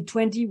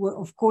 2020 were,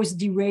 of course,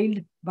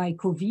 derailed by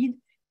COVID,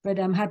 but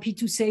I'm happy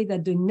to say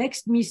that the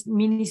next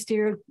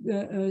ministerial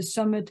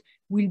summit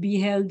will be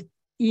held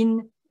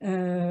in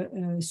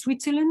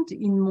Switzerland,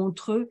 in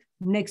Montreux,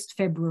 next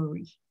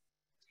February.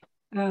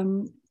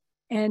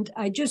 And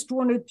I just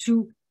wanted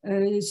to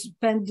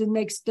spend the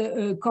next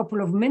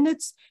couple of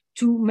minutes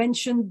to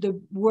mention the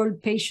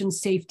World Patient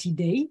Safety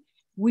Day,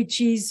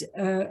 which is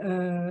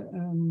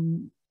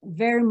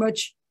very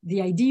much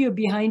the idea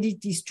behind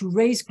it is to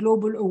raise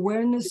global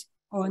awareness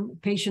on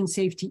patient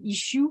safety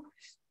issue,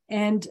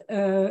 and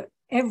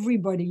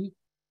everybody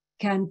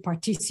can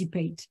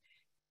participate.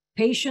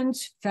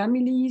 Patients,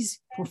 families,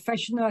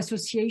 professional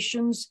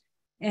associations,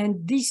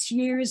 and this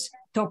year's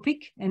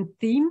topic and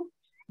theme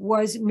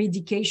was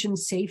medication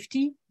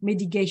safety,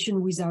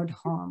 medication without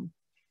harm.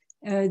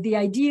 The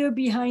idea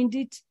behind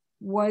it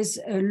was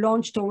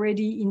launched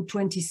already in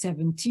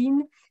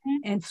 2017.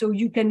 And so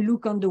you can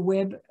look on the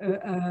web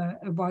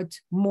about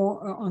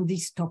more on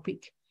this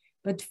topic.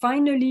 But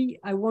finally,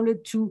 I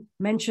wanted to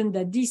mention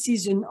that this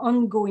is an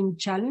ongoing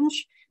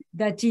challenge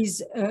that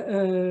is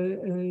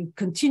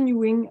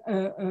continuing,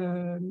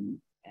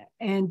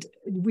 and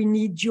we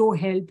need your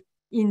help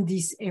in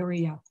this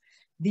area.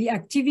 The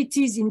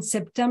activities in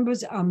September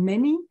are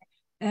many,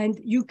 and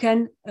you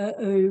can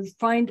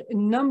find a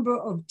number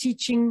of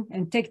teaching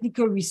and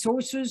technical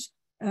resources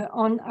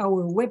on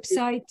our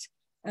website,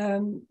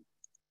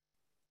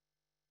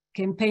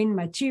 campaign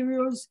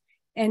materials.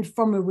 And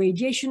from a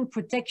radiation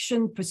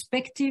protection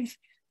perspective,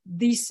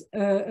 this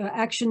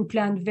action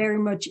plan very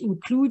much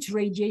includes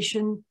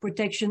radiation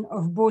protection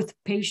of both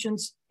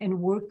patients and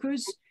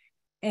workers.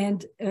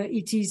 And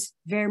it is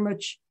very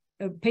much,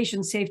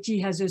 patient safety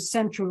has a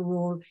central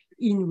role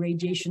in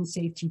radiation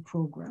safety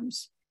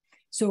programs.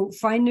 So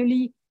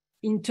finally,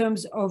 in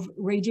terms of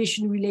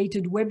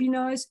radiation-related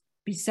webinars,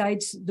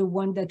 besides the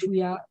one that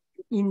we are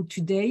in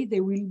today,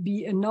 there will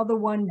be another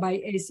one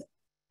by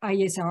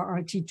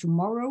ISRRT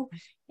tomorrow.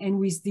 And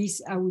with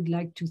this, I would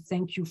like to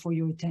thank you for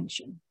your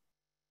attention.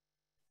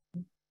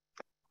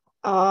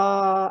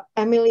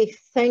 Emilie,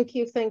 thank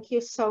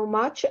you so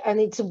much. And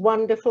it's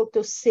wonderful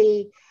to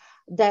see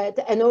that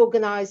an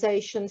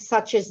organization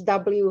such as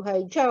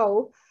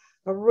WHO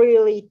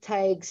really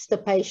takes the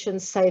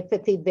patient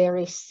safety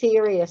very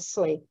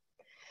seriously.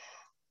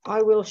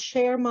 I will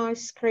share my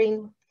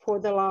screen for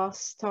the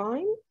last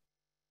time.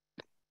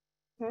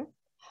 Okay.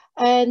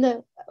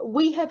 And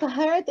we have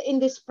heard in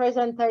this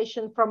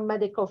presentation from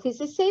medical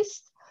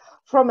physicists,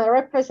 from a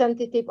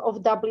representative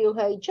of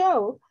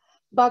WHO,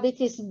 but it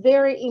is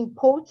very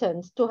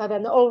important to have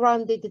an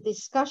all-rounded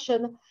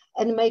discussion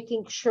and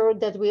making sure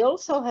that we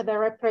also have a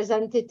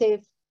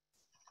representative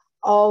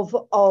of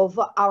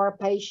our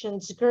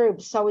patients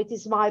group. So it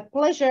is my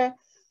pleasure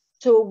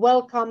to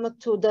welcome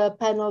to the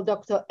panel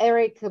Dr.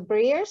 Erik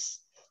Briers,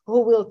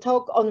 who will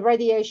talk on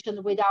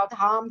radiation without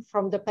harm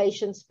from the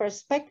patient's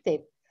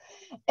perspective.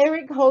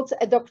 Erik holds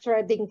a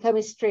doctorate in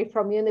chemistry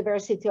from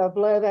University of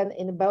Leuven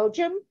in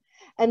Belgium,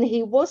 and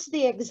he was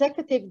the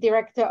executive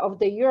director of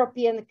the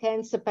European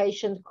Cancer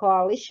Patient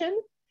Coalition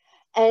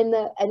and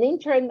an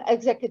interim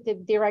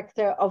executive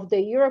director of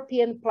the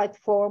European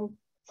Platform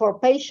for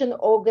Patient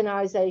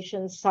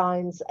Organization,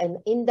 Science and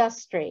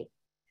Industry.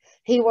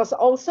 He was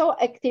also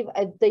active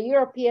at the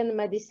European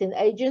Medicine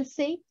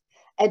Agency,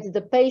 at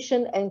the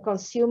Patient and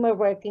Consumer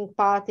Working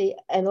Party,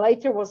 and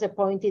later was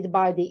appointed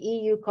by the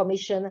EU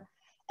Commission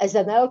as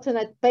an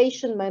alternate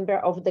patient member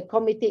of the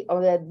Committee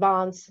on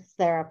Advanced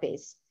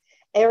Therapies.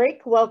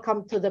 Erik,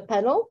 welcome to the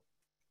panel.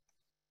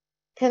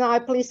 Can I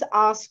please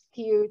ask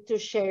you to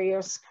share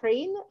your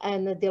screen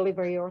and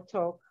deliver your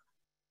talk?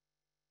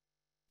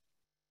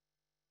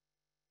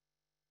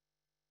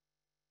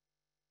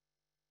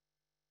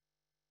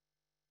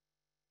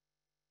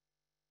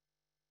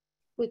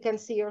 We can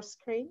see your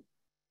screen.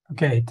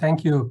 Okay,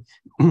 thank you.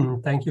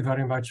 Thank you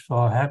very much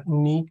for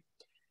having me.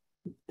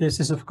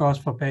 This is, of course,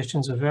 for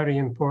patients a very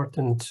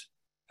important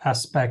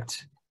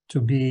aspect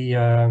to be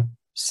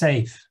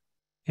safe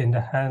in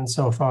the hands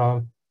of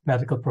our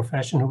medical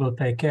profession who will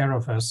take care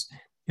of us.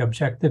 The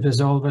objective is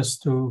always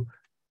to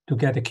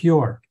get a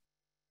cure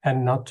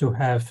and not to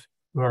have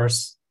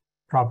worse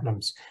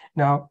problems.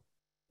 Now,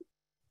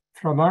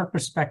 from our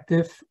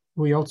perspective,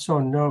 we also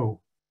know,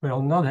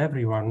 well, not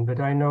everyone, but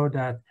I know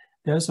that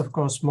there's, of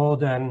course, more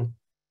than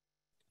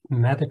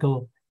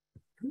medical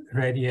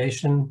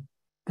radiation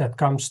that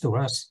comes to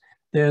us.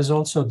 There's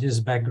also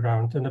this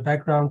background, and the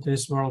background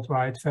is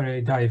worldwide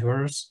very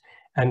diverse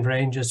and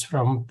ranges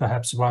from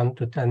perhaps 1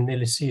 to 10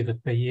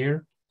 millisievert per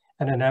year,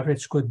 and an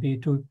average could be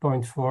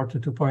 2.4 to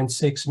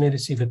 2.6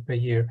 millisievert per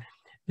year.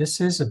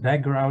 This is a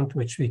background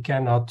which we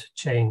cannot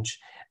change,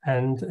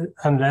 and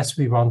unless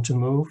we want to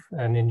move,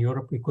 and in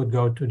Europe we could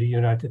go to the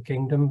United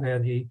Kingdom where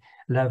the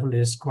level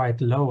is quite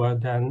lower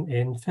than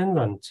in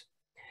Finland.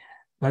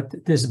 But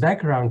this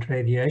background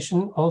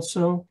radiation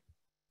also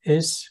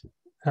is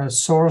a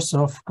source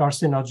of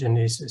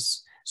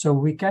carcinogenesis. So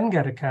we can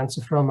get a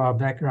cancer from our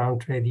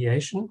background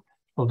radiation.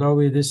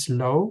 Although it is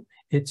low,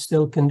 it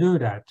still can do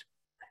that.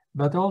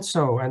 But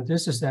also, and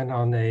this is then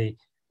on a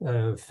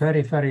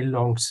very, very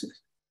long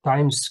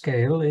time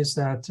scale, is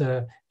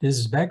that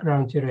this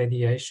background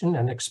irradiation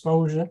and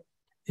exposure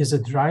is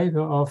a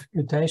driver of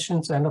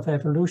mutations and of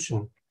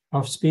evolution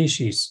of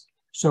species.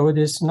 So it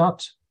is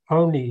not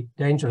only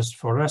dangerous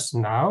for us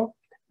now,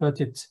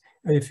 but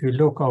if you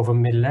look over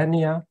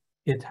millennia,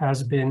 it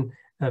has been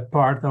a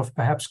part of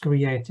perhaps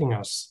creating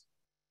us.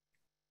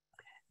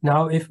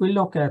 Now, if we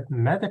look at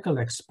medical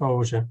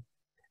exposure,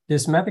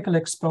 this medical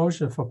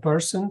exposure for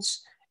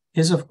persons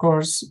is, of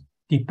course,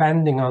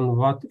 depending on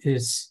what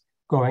is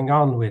going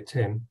on with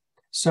him.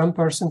 Some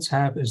persons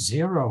have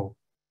zero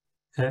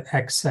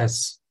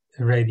excess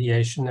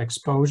radiation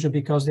exposure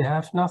because they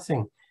have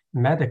nothing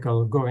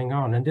medical going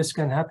on, and this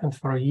can happen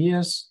for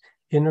years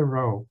in a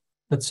row,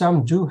 but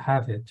some do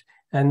have it.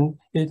 And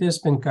it has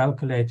been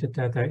calculated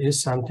that there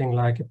is something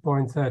like a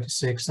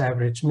 0.36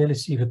 average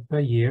millisievert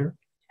per year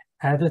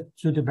added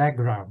to the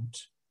background.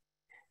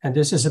 And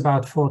this is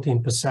about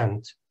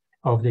 14%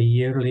 of the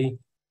yearly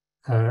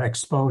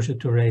exposure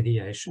to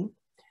radiation.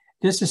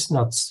 This is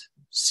not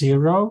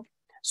zero,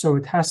 so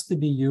it has to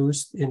be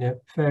used in a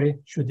very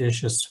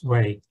judicious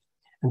way.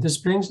 And this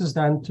brings us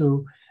then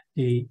to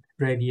the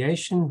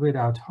radiation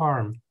without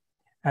harm.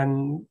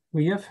 And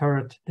we have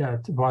heard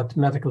that what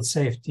medical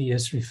safety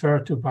is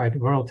referred to by the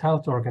World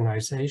Health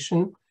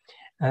Organization.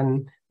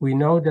 And we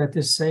know that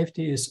this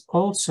safety is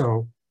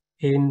also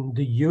in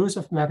the use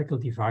of medical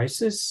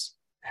devices,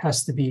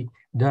 has to be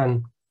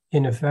done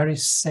in a very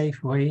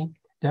safe way.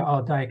 There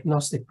are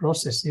diagnostic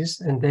processes,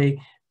 and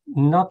they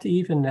not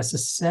even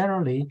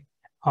necessarily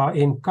are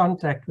in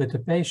contact with the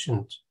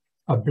patient.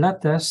 A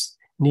blood test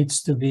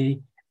needs to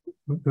be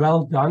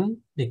well done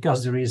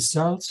because the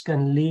results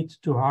can lead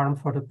to harm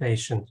for the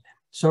patient.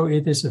 So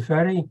it is a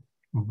very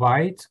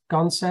wide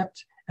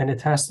concept, and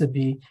it has to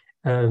be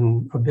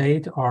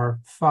obeyed or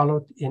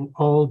followed in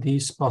all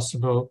these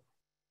possible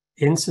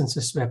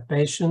instances where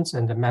patients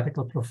and the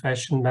medical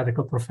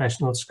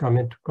professionals come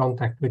into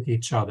contact with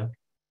each other.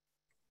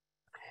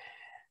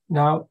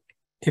 Now,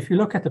 if you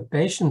look at the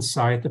patient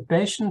side, the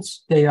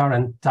patients, they are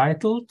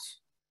entitled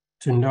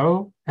to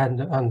know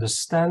and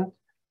understand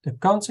the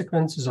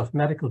consequences of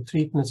medical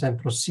treatments and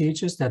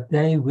procedures that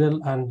they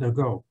will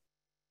undergo.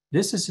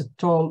 This is a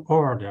tall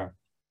order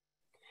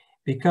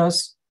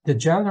because the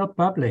general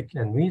public,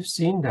 and we've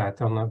seen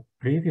that on a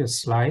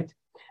previous slide,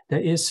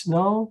 there is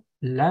no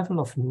level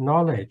of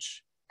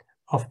knowledge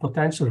of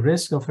potential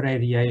risk of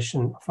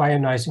radiation, of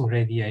ionizing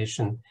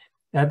radiation,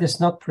 that is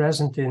not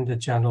present in the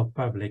general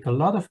public. A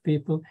lot of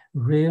people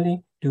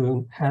really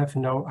do have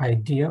no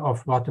idea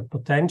of what the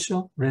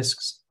potential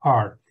risks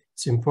are.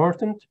 It's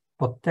important,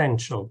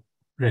 potential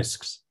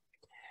risks.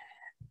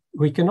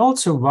 We can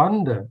also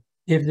wonder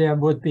if there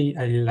would be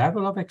a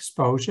level of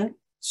exposure,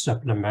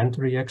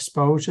 supplementary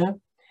exposure,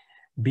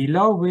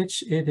 below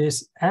which it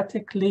is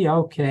ethically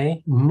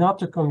okay not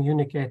to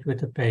communicate with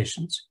the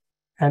patients.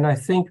 And I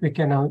think we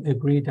can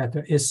agree that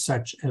there is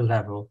such a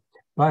level.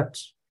 But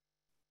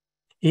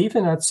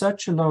even at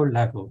such a low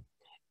level,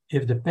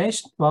 if the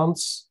patient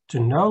wants to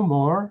know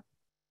more,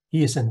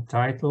 he is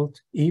entitled,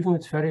 even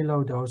with very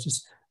low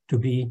doses, to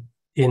be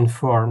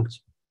informed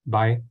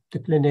by the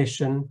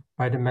clinician,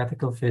 by the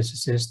medical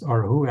physicist,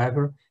 or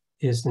whoever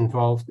is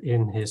involved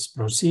in his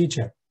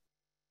procedure.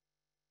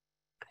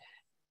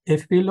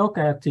 If we look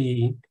at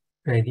the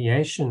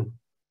radiation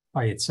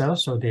by itself,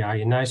 so the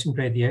ionizing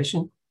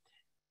radiation,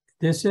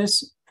 this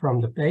is,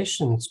 from the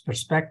patient's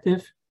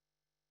perspective,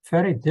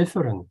 very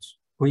different.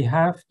 We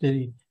have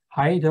the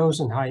high dose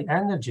and high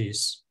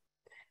energies,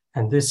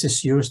 and this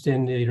is used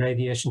in the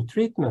radiation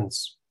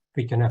treatments.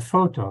 We can have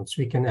photons,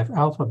 we can have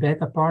alpha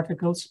beta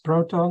particles,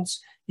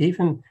 protons,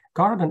 even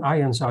carbon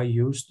ions are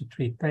used to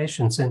treat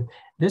patients. And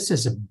this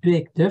is a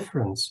big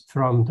difference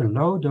from the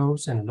low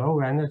dose and low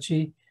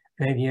energy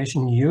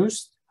radiation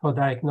used for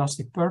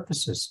diagnostic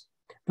purposes.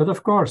 But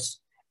of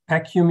course,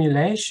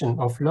 accumulation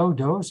of low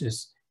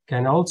doses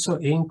can also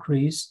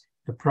increase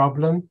the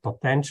problem,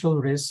 potential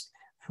risk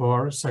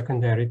for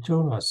secondary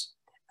tumors,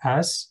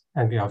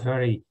 and we are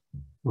very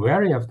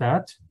wary of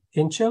that,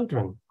 in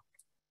children.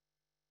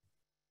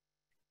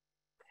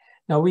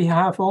 Now, we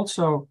have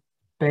also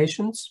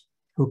patients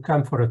who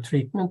come for a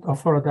treatment or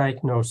for a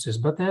diagnosis,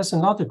 but there's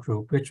another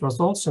group, which was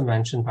also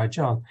mentioned by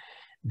John.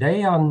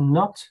 They are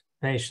not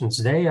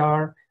patients, they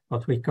are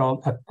what we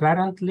call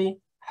apparently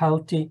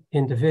healthy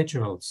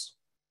individuals.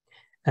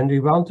 And we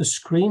want to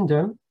screen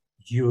them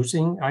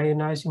using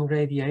ionizing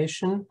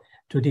radiation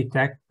to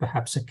detect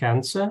perhaps a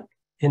cancer.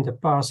 In the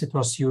past, it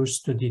was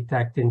used to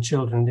detect in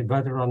children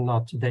whether or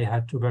not they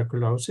had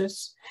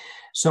tuberculosis.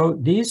 So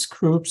these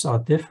groups are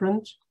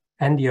different,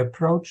 and the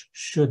approach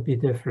should be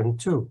different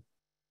too.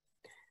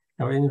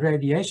 Now, in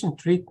radiation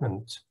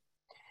treatment,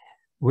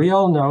 we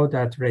all know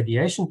that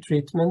radiation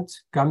treatment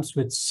comes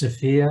with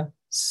severe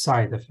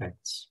side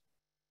effects.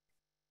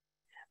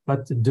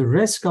 But the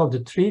risk of the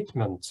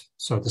treatment,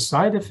 so the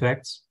side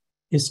effects,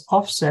 is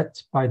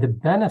offset by the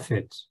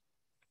benefit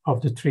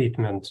of the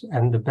treatment.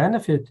 And the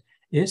benefit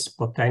is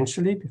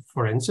potentially,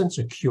 for instance,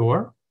 a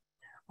cure,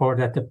 or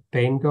that the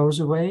pain goes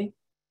away.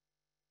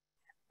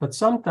 But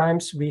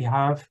sometimes we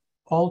have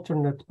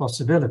alternate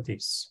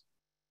possibilities,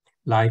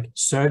 like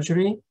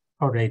surgery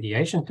or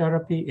radiation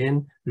therapy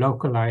in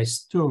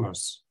localized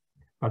tumors.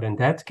 But in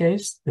that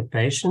case, the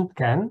patient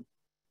can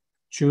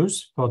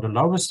choose for the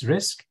lowest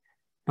risk,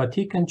 but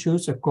he can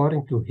choose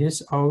according to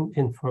his own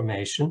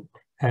information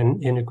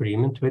and in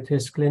agreement with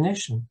his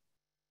clinician.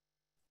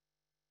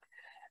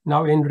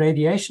 Now, in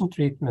radiation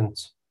treatment,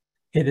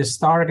 it is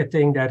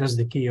targeting that is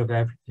the key of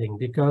everything,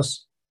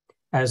 because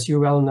as you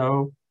well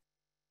know,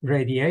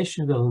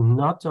 radiation will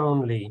not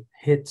only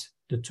hit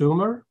the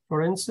tumor,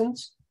 for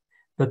instance,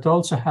 but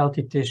also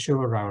healthy tissue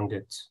around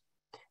it.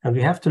 And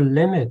we have to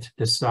limit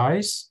the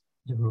size,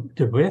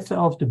 the width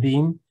of the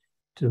beam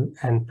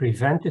and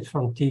prevent it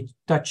from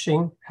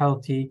touching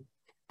healthy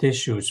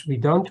tissues. We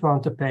don't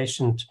want a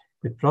patient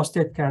with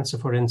prostate cancer,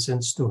 for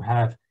instance, to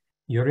have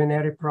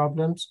urinary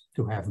problems,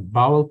 to have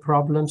bowel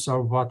problems,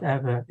 or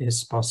whatever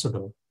is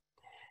possible.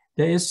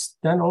 There is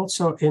then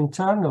also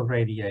internal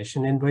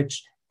radiation, in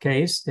which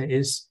case there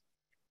is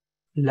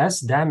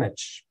less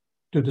damage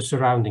to the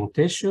surrounding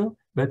tissue,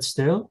 but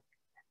still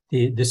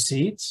the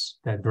seeds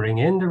that bring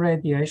in the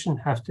radiation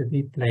have to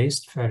be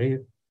placed very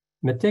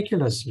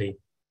meticulously.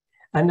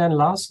 And then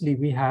lastly,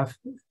 we have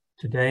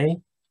today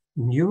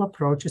new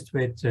approaches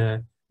with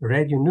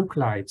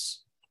radionuclides,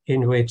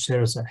 in which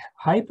there is a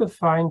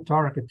hyperfine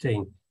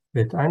targeting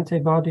with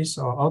antibodies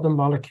or other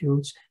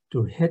molecules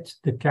to hit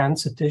the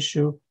cancer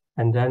tissue,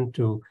 and then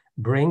to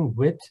bring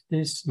with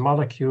these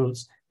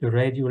molecules the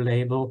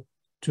radiolabel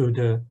to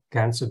the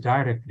cancer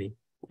directly.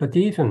 But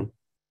even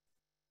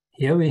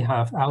here we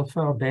have alpha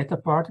or beta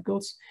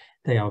particles.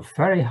 They are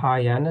very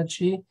high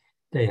energy.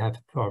 They have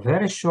for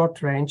very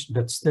short range,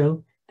 but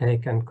still they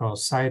can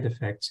cause side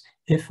effects.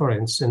 If, for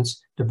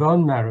instance, the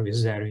bone marrow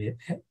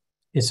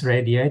is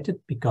radiated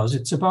because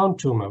it's a bone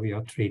tumor we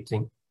are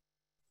treating.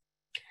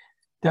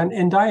 Then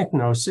in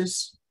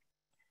diagnosis,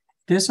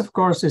 this of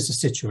course is a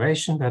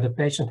situation where the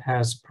patient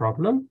has a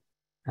problem,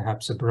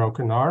 perhaps a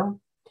broken arm,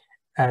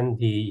 and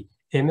the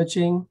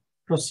imaging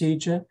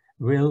procedure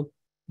will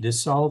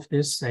dissolve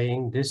this,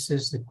 saying this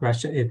is the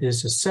question, it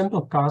is a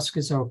simple cast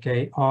is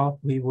okay, or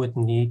we would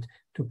need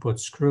to put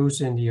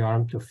screws in the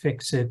arm to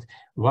fix it,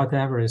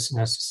 whatever is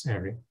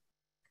necessary.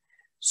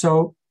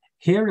 So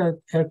here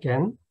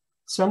again,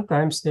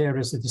 sometimes there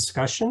is a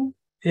discussion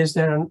is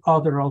there an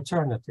other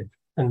alternative,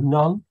 a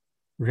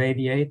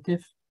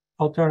non-radiative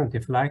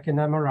alternative like an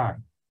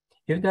MRI?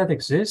 If that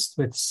exists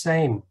with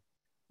same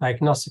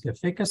diagnostic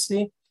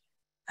efficacy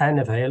and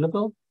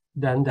available,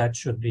 then that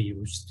should be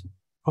used.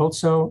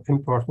 Also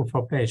important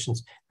for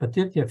patients. But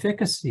if the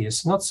efficacy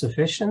is not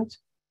sufficient,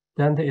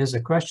 then there is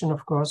a question,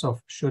 of course,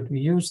 of should we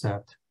use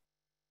that?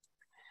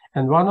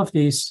 And one of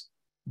these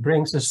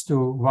brings us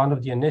to one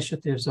of the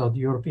initiatives of the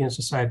European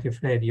Society of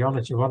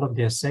Radiology. One of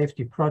their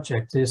safety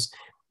projects is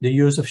the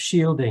use of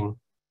shielding.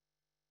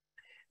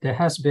 There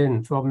has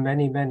been for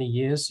many, many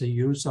years the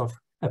use of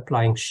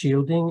applying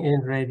shielding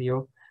in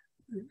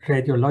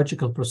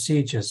radiological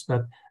procedures,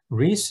 but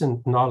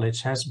recent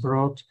knowledge has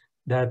brought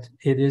that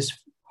it is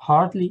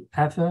hardly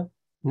ever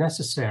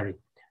necessary.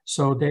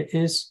 So there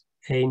is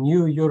a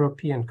new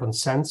European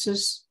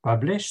consensus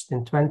published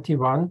in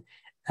 21,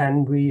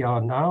 and we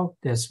are now,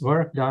 there's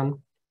work done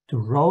to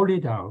roll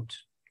it out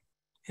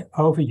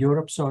over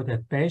Europe so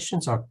that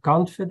patients are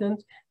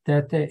confident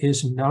that there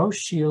is no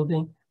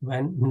shielding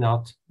when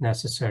not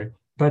necessary,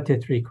 but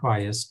it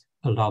requires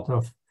a lot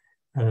of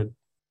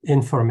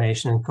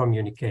information and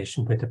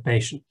communication with the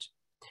patient.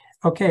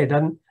 Okay,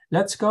 then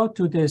let's go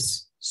to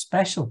this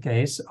special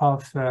case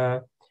of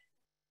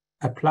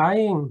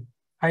applying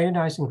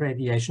ionizing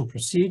radiation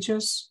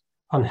procedures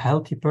on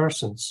healthy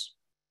persons.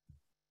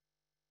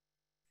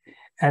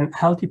 And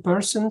healthy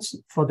persons,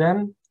 for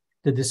them,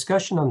 the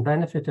discussion on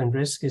benefit and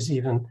risk is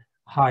even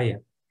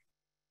higher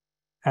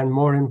and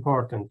more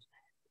important.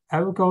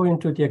 I will go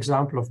into the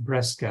example of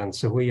breast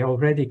cancer. We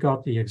already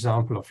got the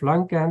example of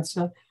lung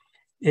cancer.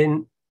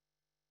 In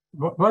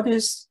what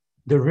is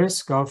the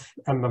risk of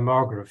a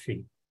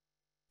mammography?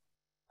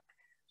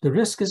 The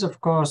risk is,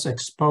 of course,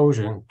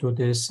 exposure to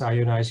this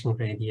ionizing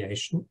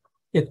radiation.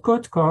 It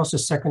could cause a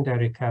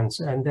secondary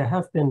cancer, and there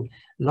have been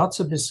lots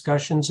of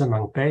discussions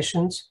among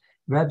patients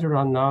whether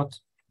or not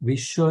we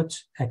should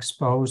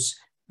expose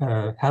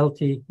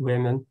healthy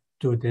women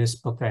to this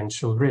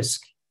potential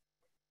risk.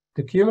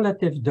 The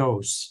cumulative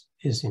dose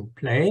is in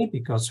play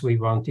because we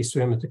want these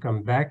women to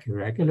come back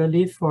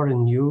regularly for a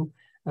new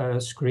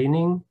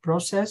screening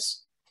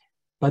process,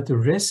 but the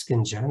risk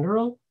in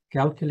general,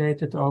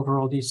 calculated over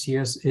all these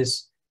years,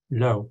 is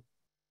low.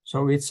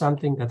 So it's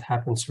something that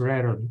happens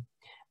rarely.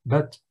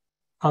 But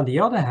on the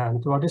other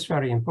hand, what is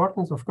very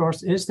important, of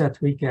course, is that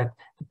we get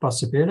the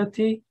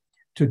possibility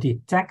to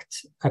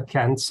detect a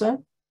cancer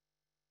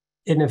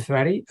in a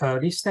very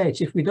early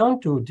stage. If we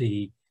don't do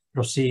the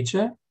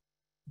procedure,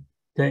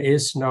 there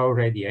is no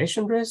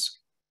radiation risk,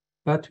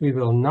 but we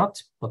will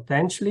not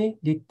potentially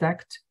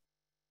detect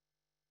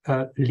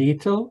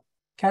lethal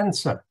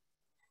cancer.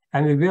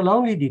 And we will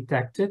only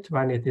detect it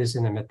when it is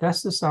in a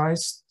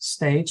metastasized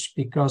stage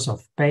because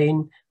of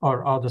pain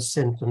or other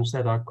symptoms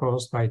that are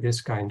caused by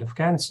this kind of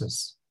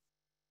cancers.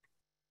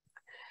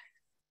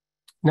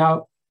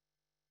 Now,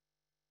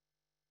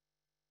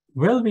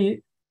 will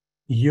we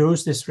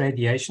use this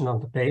radiation on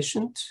the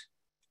patient?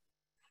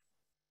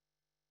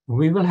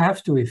 We will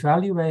have to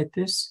evaluate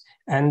this,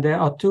 and there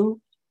are two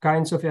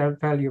kinds of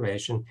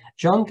evaluation.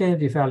 John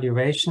gave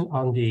evaluation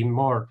on the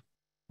more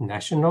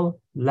national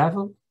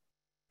level,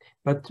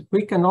 but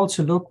we can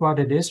also look what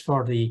it is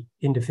for the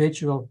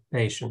individual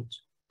patient.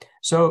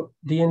 So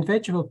the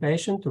individual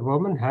patient, the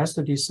woman, has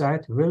to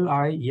decide, will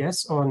I,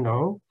 yes or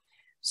no,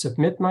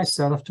 submit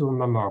myself to a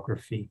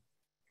mammography?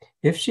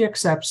 If she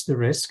accepts the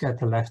risk at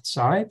the left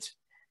side,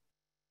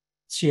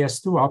 she has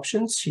two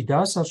options. She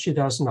does or she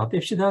does not.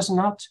 If she does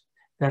not,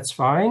 that's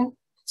fine.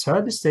 It's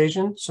her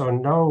decision, so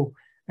no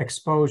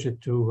exposure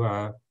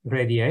to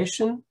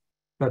radiation.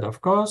 But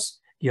of course,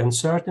 the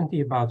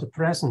uncertainty about the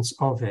presence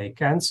of a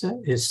cancer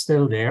is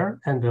still there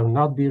and will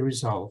not be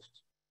resolved.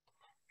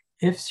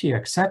 If she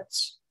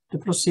accepts the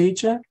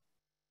procedure,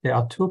 there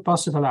are two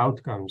possible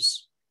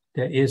outcomes.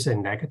 There is a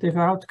negative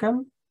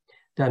outcome,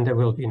 then there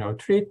will be no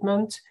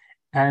treatment,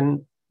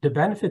 and the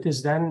benefit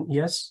is then,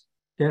 yes,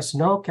 there's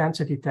no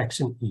cancer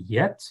detection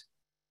yet,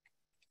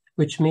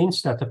 which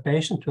means that the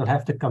patient will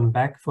have to come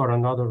back for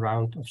another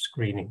round of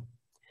screening.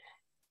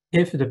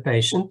 If the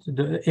patient,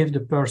 if the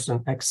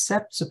person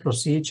accepts the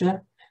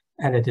procedure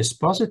and it is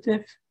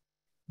positive,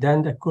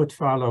 then there could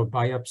follow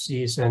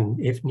biopsies and,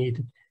 if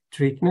needed,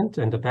 treatment.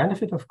 And the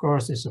benefit, of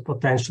course, is a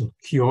potential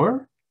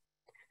cure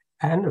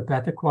and a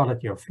better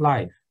quality of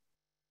life.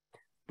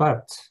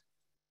 But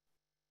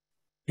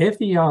if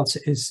the answer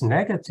is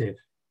negative,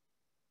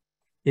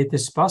 it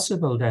is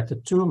possible that the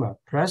tumor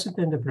present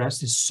in the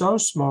breast is so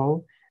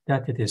small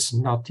that it is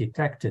not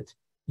detected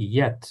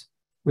yet,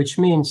 which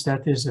means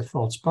that is a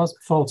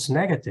false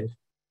negative.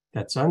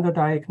 That's under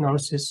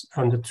diagnosis,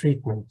 under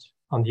treatment.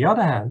 On the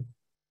other hand,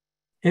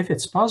 if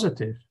it's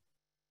positive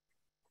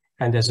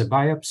and there's a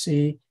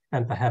biopsy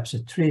and perhaps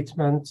a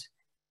treatment,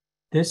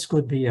 this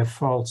could be a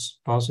false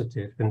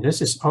positive. And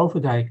this is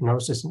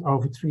overdiagnosis and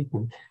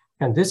overtreatment.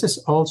 And this is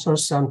also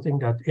something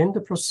that in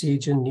the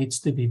procedure needs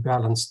to be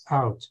balanced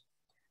out.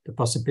 The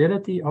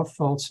possibility of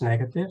false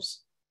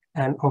negatives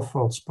and of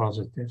false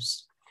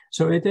positives.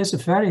 So it is a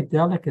very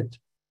delicate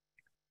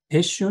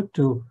issue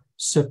to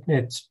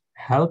submit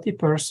healthy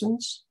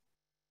persons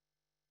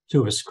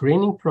to a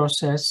screening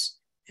process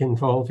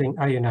involving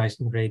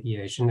ionizing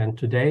radiation. And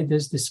today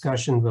this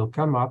discussion will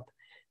come up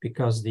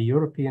because the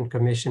European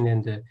Commission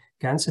in the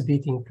cancer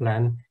beating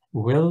plan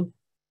will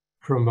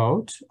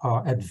promote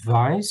or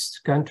advise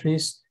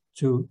countries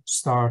to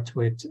start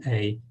with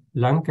a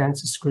lung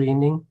cancer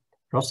screening,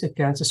 prostate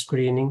cancer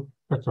screening,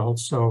 but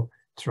also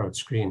throat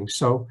screening.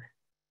 So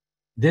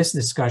this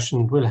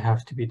discussion will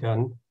have to be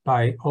done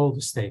by all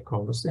the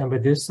stakeholders. And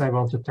with this, I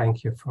want to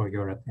thank you for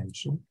your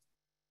attention.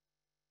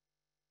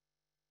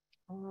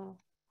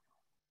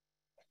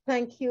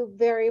 Thank you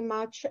very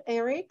much,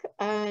 Erik.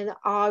 And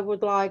I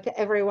would like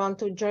everyone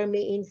to join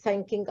me in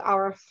thanking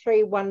our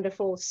three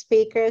wonderful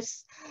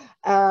speakers,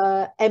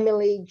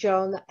 Emilie,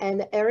 John,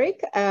 and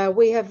Erik.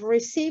 We have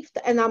received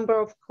a number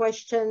of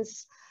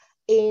questions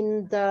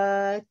in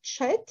the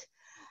chat.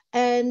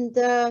 And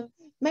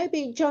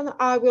maybe, John,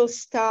 I will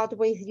start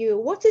with you.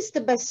 What is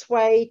the best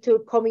way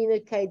to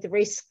communicate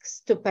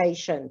risks to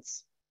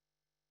patients?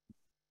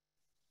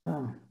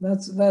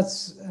 That's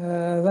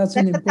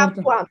an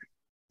important one.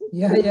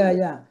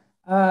 Yeah.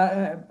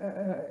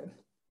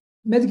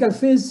 Medical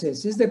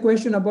physicists. Is the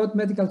question about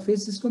medical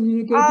physicists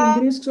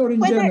communicating risks or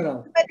in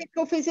general?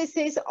 Medical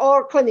physicists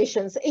or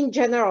clinicians in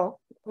general.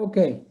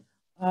 Okay,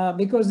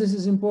 because this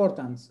is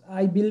important.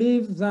 I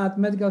believe that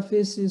medical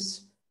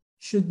physicists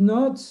should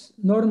not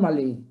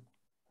normally,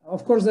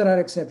 of course there are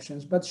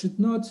exceptions, but should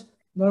not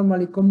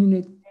normally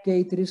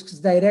communicate risks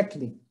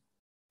directly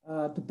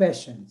to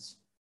patients.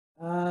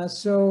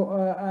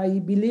 I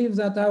believe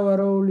that our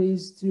role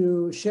is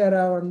to share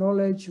our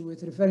knowledge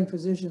with referring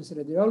physicians,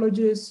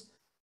 radiologists,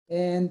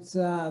 and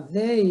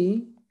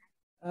they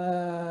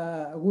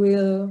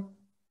will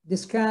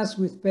discuss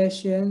with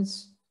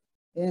patients,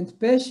 and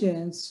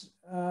patients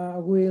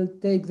will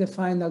take the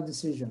final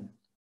decision.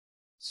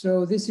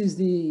 So this is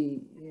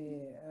the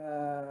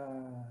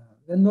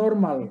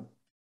normal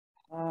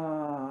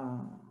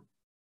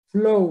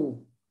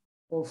flow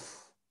of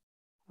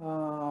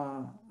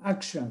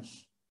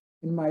actions,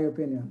 in my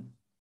opinion.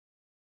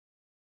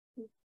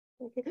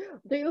 Okay.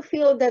 Do you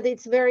feel that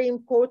it's very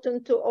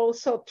important to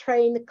also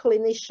train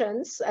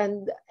clinicians,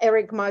 and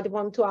Erik might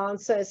want to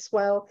answer as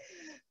well,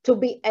 to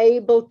be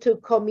able to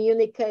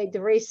communicate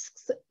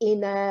risks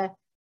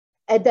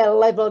at a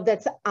level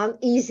that's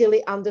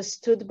easily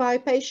understood by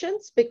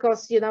patients?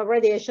 Because, you know,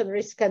 radiation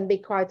risk can be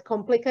quite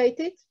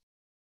complicated.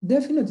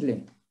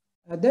 Definitely.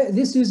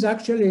 This is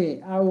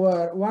actually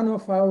one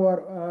of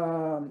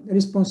our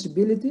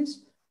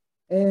responsibilities.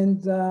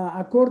 And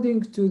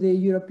according to the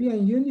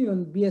European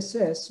Union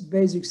BSS,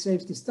 Basic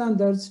Safety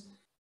Standards,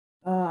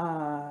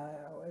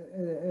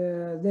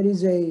 there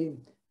is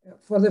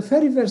for the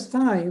very first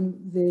time,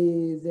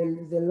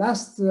 the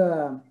last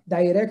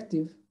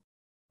directive,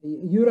 the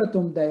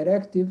Euratom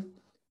directive,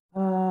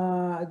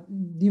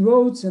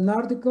 devotes an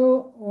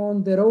article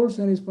on the roles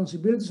and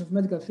responsibilities of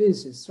medical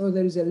physicists. So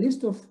there is a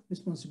list of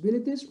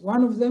responsibilities.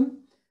 One of them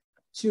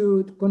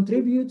to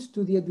contribute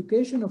to the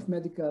education of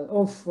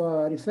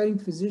referring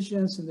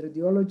physicians and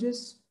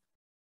radiologists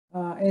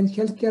and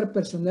healthcare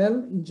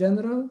personnel in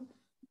general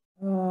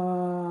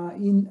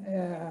in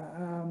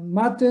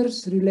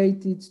matters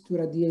related to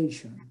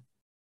radiation.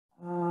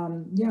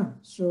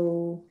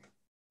 So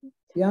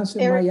the answer,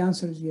 Erik, my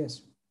answer is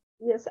yes.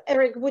 Yes,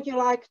 Erik, would you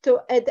like to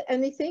add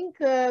anything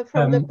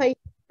from the patient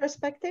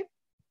perspective?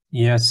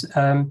 Yes,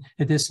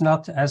 it is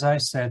not, as I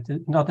said,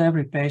 not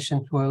every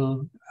patient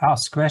will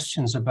ask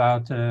questions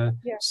about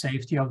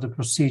safety of the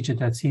procedure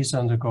that he's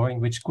undergoing,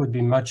 which could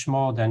be much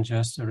more than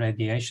just the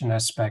radiation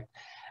aspect.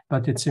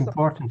 But it's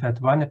important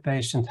that when a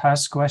patient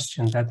has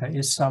questions, that there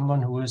is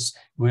someone who is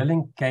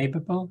willing,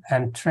 capable,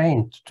 and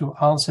trained to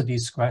answer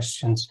these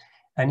questions.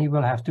 And he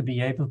will have to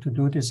be able to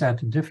do this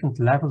at different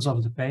levels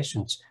of the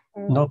patients.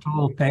 Not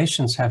all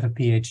patients have a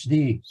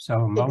PhD,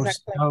 so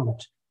most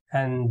don't.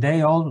 And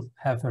they all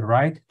have a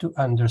right to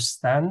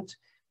understand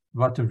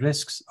what the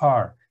risks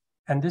are.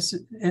 And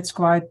it's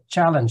quite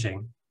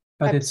challenging,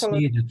 but it's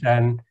needed.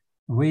 And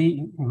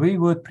we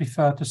would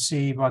prefer to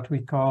see what we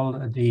call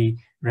the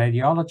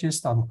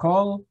radiologist on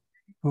call,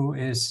 who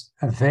is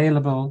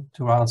available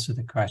to answer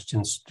the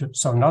questions.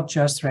 So not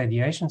just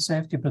radiation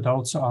safety, but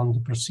also on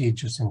the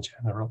procedures in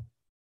general.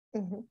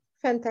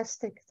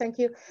 Fantastic, thank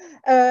you.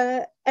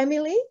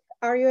 Emilie,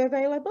 are you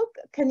available?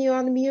 Can you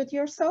unmute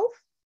yourself?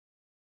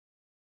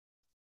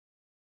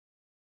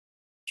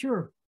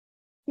 Sure.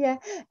 Yeah,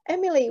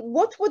 Emilie,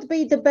 what would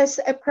be the best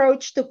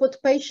approach to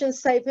put patient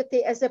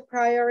safety as a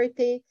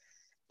priority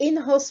in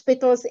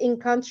hospitals in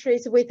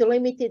countries with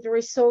limited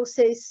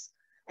resources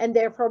and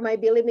therefore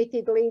maybe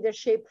limited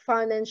leadership,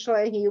 financial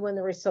and human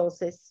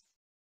resources?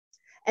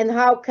 And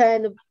how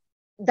can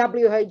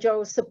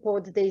WHO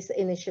support these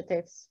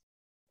initiatives?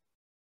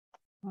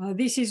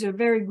 This is a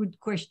very good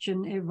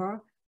question,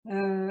 Eva.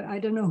 I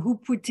don't know who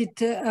put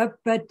it up,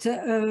 but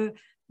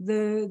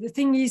the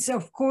thing is,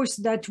 of course,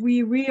 that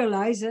we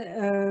realize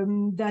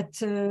that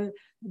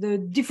the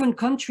different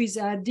countries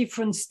are at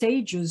different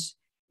stages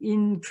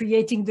in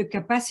creating the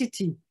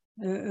capacity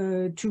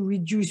to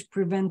reduce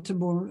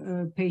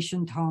preventable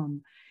patient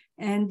harm.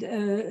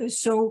 And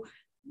so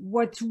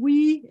what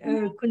we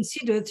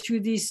consider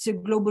through this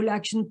global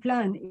action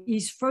plan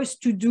is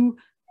first to do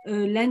a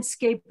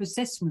landscape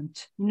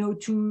assessment,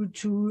 to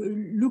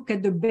look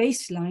at the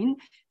baseline,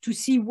 to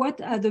see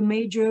what are the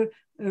major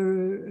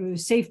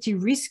safety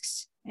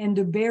risks and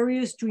the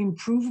barriers to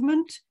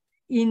improvement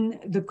in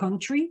the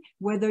country,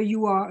 whether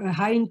you are a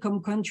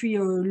high-income country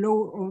or a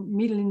low or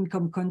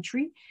middle-income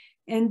country,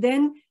 and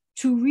then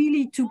to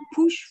really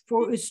push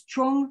for a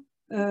strong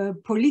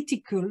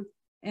political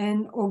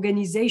and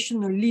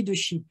organizational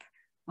leadership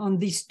on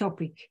this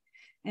topic.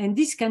 And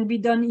this can be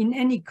done in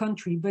any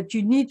country, but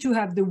you need to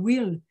have the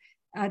will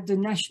at the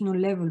national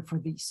level for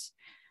this.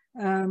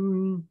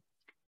 Then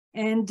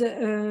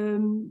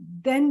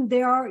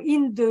there are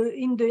in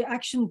the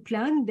action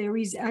plan, there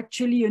is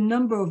actually a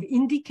number of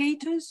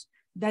indicators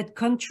that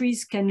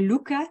countries can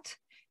look at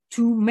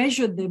to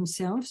measure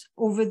themselves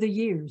over the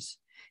years.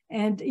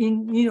 And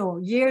in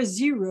year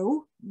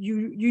zero,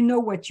 you know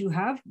what you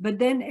have, but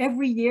then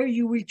every year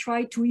you will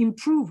try to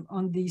improve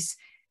on this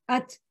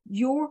at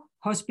your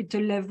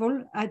hospital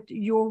level, at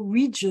your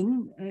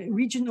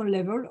regional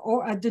level,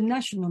 or at the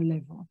national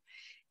level.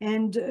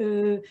 And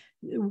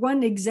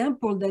one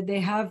example that they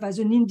have as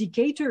an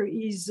indicator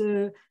is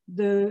to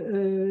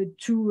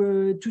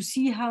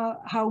see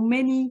how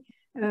many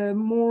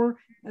more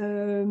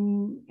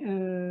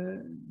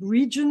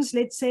regions,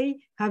 let's say,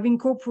 have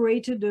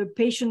incorporated a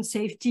patient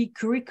safety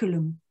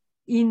curriculum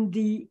in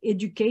the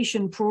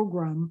education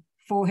program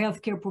for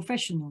healthcare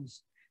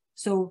professionals.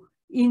 So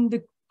in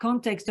the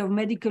context of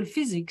medical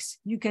physics,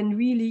 you can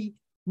really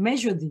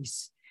measure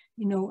this.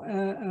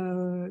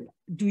 Do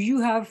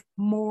you have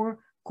more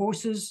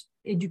courses,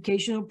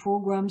 educational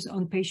programs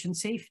on patient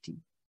safety?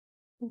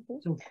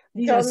 Mm-hmm. So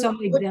these are some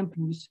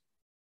examples.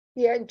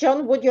 Yeah,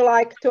 John, would you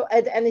like to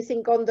add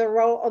anything on the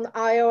role on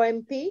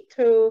IOMP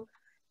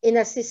in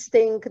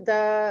assisting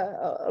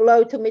the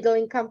low to middle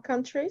income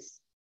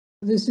countries?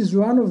 This is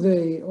one of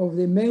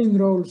the main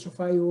roles of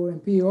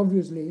IOMP,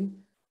 obviously,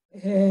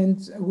 and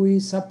we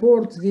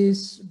support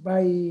this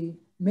by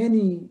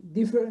many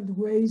different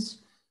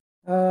ways,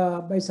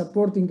 by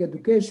supporting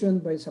education,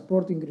 by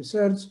supporting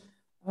research.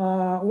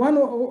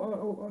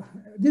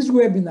 This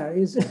webinar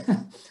is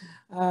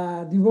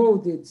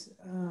devoted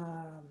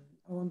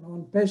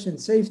on patient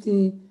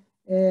safety,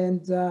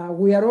 and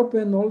we are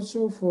open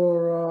also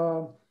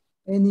for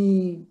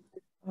any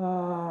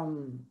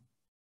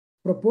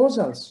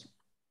proposals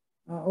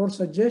or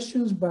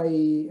suggestions by,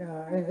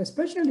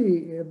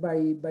 especially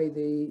by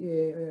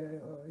the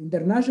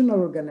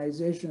international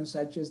organizations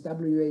such as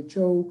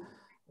WHO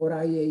or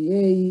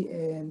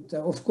IAA, and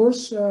of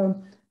course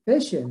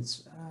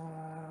patients.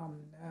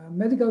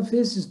 Medical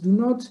physicists do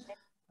not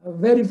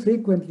very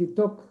frequently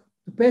talk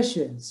to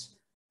patients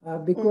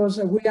because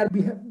we are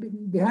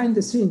behind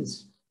the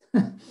scenes.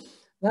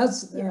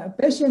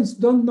 Patients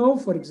don't know,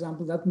 for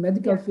example, that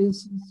medical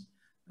physicists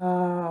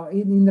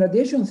in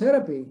radiation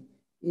therapy,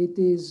 it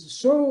is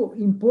so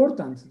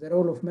important, the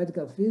role of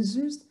medical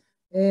physicists.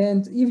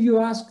 And if you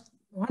ask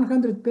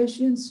 100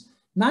 patients,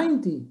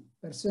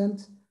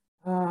 90%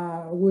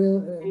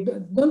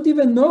 don't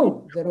even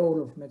know the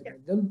role of medical,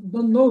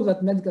 don't know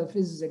that medical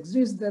physicists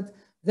exist, that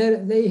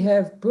they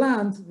have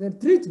planned their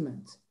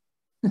treatment.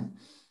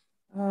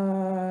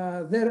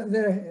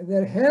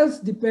 Their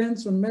health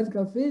depends on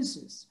medical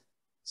physicists.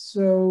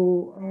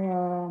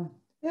 So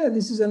yeah,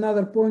 this is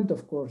another point,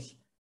 of course.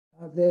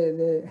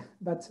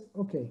 But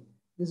okay,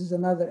 this is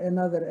another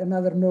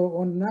note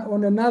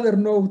on another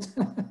note.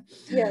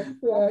 Yes.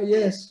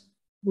 Yes.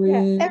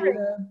 Erik.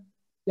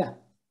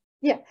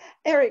 Yeah,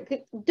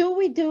 Erik, do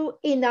we do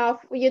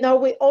enough? We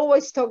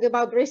always talk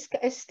about risk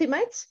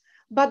estimates,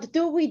 but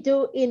do we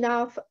do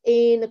enough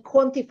in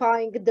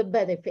quantifying the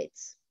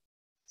benefits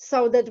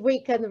so that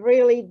we can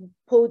really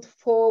put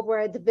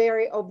forward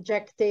very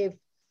objective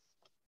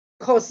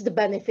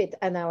cost-benefit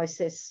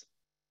analysis,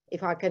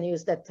 if I can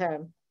use that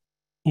term?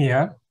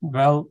 Yeah,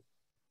 well,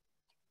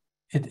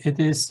 it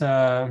is,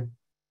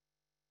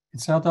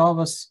 it's not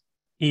always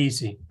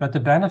easy, but the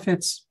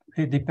benefits,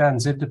 it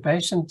depends. If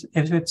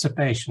it's a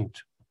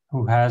patient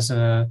who has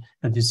a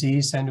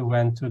disease and who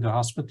went to the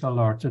hospital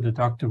or to the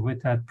doctor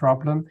with that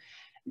problem,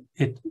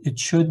 it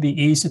should be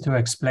easy to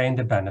explain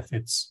the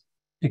benefits,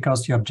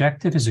 because the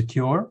objective is a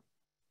cure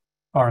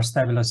or a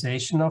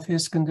stabilization of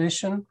his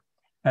condition,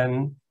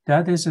 and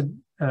that is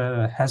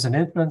has an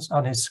influence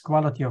on his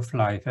quality of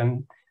life.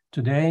 And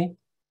today,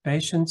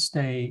 patients,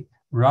 they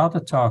rather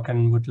talk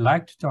and would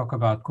like to talk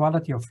about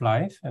quality of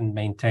life and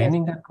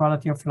maintaining that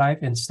quality of life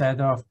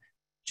instead of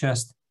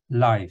just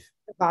life.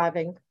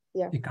 Surviving,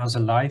 yeah. Because a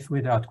life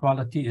without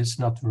quality is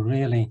not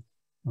really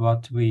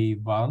what we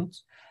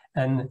want.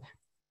 And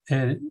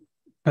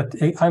but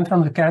I'm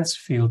from the cancer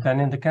field,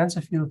 and in the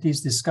cancer field,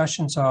 these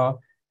discussions are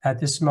at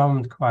this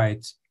moment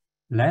quite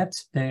led.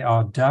 They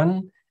are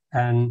done,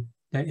 and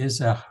there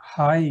is a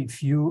high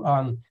view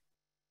on,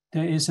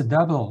 there is a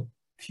double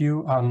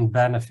view on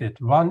benefit.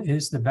 One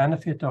is the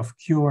benefit of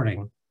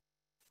curing,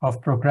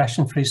 of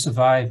progression-free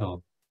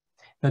survival,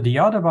 But the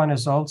other one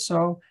is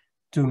also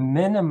to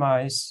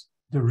minimize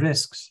the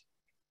risks.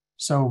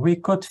 So we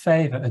could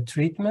favor a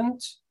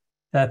treatment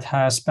that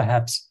has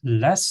perhaps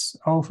less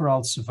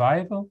overall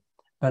survival,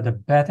 but a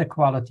better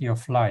quality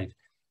of life.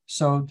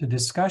 So the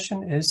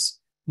discussion is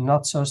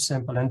not so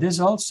simple. And this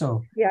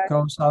also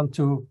goes on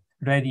to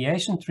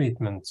radiation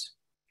treatment.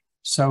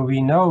 So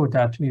we know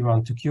that we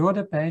want to cure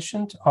the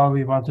patient or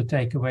we want to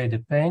take away the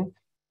pain,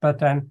 but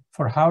then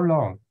for how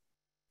long?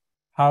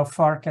 How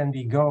far can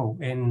we go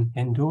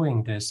in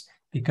doing this?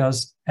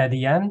 Because at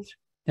the end,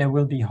 there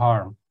will be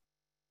harm.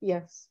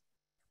 Yes.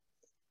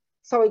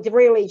 So it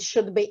really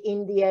should be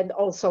in the end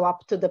also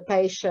up to the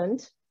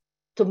patient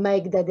to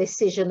make the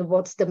decision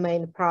what's the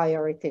main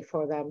priority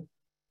for them.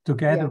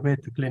 Together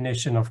with the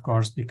clinician, of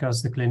course,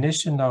 because the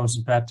clinician knows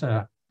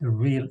better the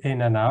real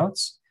in and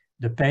outs.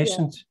 The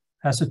patient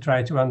has to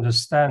try to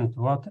understand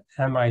what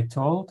am I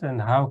told and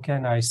how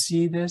can I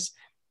see this?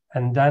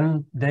 And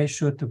then they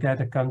should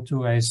together come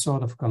to a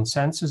sort of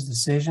consensus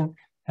decision,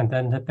 and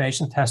then the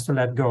patient has to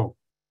let go.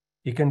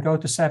 He can go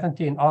to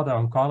 17 other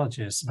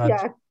oncologists,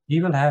 but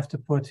he will have to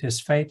put his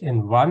faith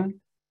in one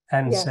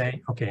and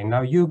say, okay,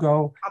 now you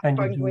go and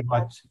you do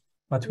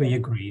what we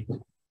agreed.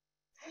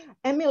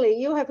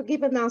 Emilie, you have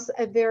given us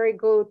a very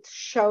good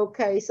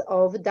showcase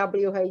of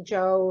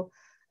WHO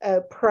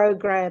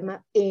program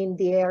in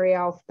the area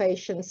of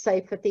patient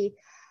safety.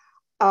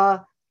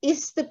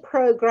 Is the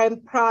program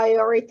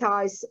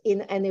prioritized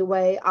in any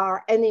way?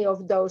 Are any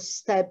of those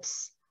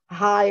steps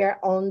higher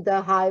on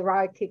the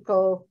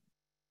hierarchical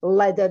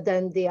ladder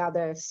than the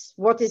others?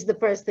 What is the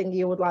first thing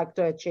you would like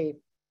to achieve?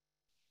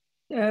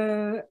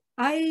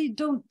 I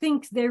don't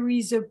think there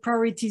is a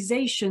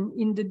prioritization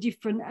in the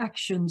different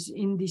actions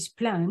in this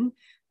plan.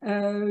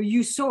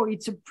 You saw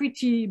it's a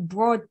pretty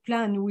broad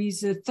plan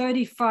with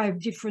 35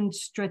 different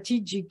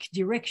strategic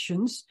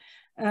directions.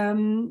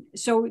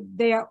 So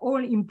they are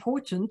all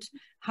important.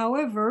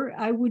 However,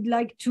 I would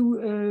like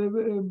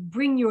to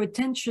bring your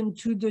attention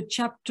to the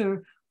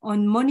chapter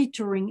on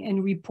monitoring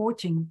and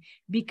reporting,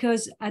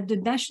 because at the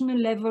national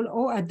level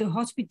or at the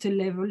hospital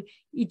level,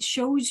 it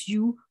shows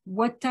you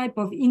what type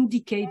of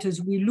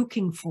indicators we're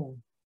looking for.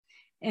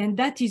 And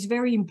that is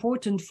very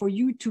important for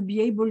you to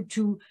be able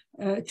to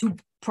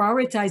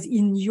prioritize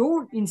in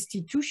your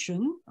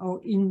institution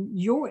or in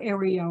your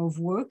area of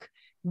work,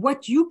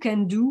 what you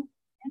can do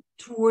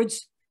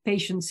towards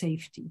patient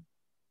safety.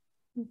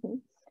 Mm-hmm.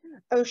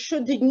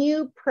 Should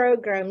new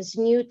programs,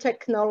 new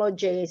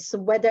technologies,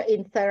 whether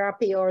in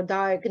therapy or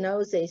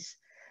diagnosis,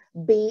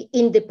 be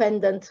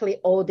independently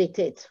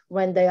audited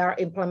when they are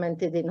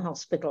implemented in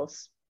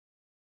hospitals?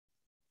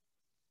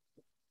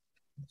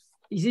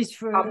 Is this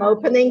for, I'm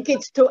opening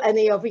it to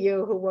any of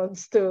you who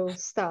wants to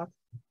start.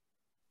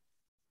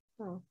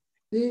 Oh.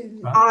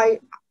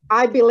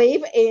 I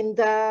believe in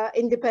the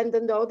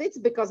independent audits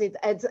because it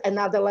adds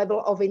another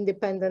level of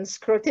independent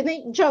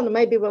scrutiny. John,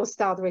 maybe we'll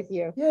start with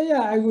you.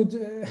 Yeah, I would.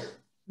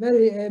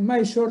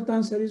 My short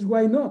answer is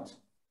why not?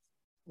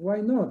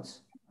 Why not?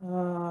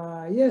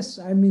 Yes,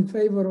 I'm in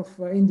favor of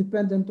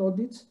independent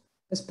audits,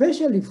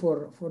 especially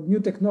for new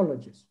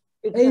technologies,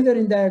 either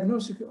in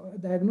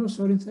diagnosis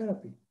or in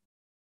therapy.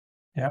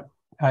 Yeah,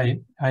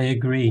 I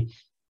agree.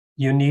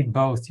 You need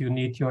both. You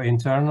need your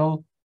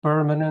internal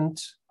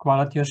permanent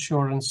quality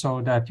assurance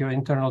so that your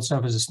internal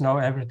services know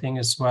everything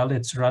is well,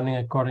 it's running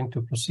according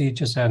to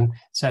procedures and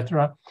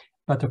etc.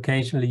 But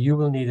occasionally you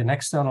will need an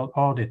external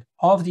audit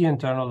of the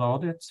internal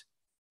audit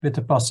with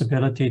the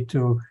possibility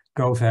to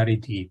go very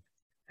deep.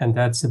 And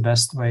that's the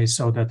best way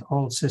so that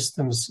all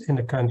systems in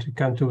the country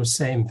come to a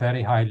same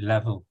very high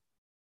level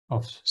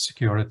of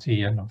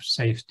security and of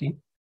safety.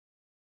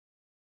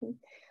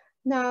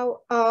 Now,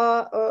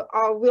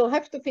 we'll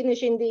have to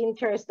finish in the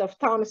interest of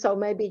time, so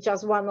maybe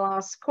just one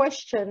last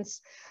question.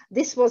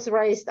 This was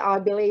raised, I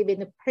believe, in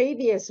the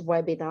previous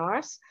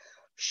webinars.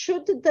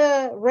 Should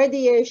the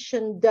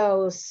radiation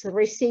dose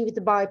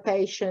received by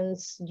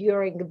patients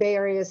during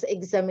various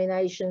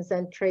examinations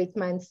and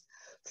treatments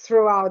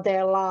throughout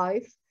their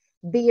life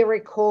be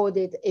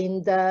recorded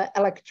in the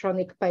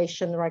electronic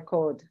patient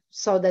record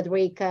so that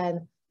we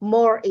can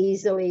more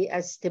easily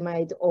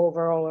estimate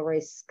overall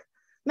risk?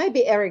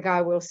 Maybe, Erik,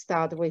 I will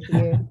start with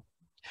you.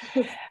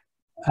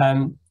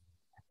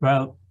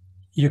 Well,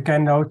 you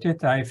can note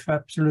it. I have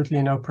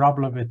absolutely no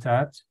problem with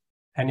that.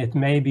 And it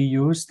may be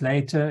used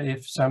later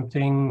if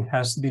something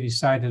has to be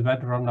decided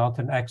whether or not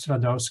an extra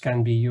dose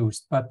can be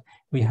used. But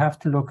we have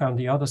to look on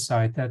the other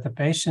side that the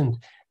patient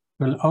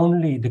will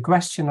only, the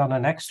question on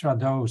an extra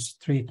dose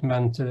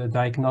treatment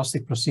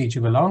diagnostic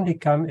procedure will only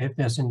come if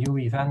there's a new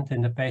event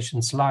in the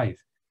patient's life.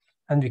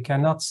 And we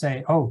cannot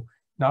say, oh,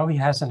 now he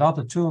has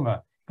another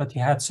tumor, but he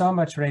had so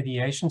much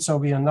radiation, so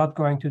we are not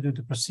going to do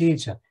the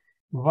procedure.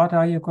 What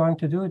are you going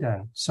to do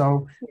then?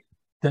 So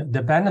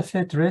the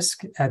benefit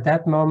risk at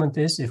that moment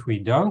is if we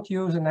don't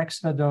use an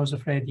extra dose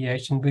of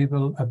radiation, we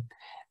will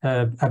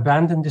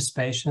abandon this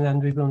patient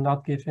and we will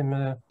not give him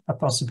a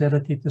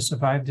possibility to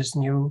survive this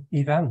new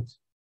event.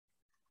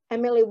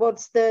 Emilie,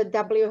 what's the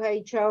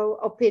WHO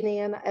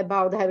opinion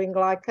about having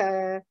like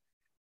a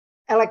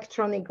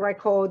electronic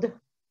record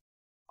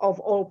of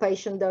all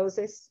patient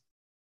doses?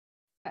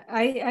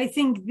 I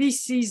think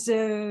this is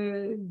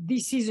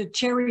a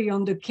cherry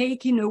on the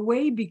cake in a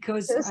way,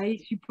 because Yes. I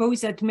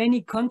suppose that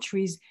many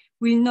countries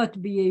will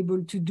not be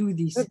able to do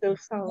this.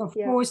 Of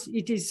course,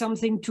 it is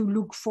something to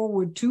look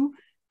forward to,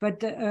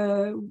 but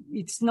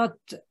it's not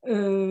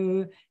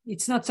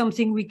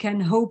something we can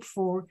hope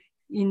for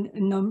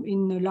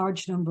in a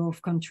large number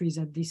of countries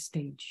at this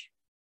stage.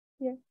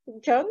 Yeah,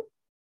 John?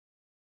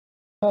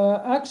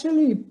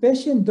 Actually,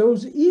 patient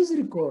dose is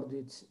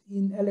recorded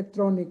in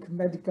electronic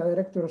medical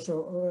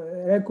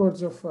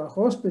records of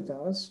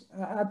hospitals,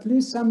 at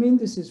least some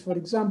indices. For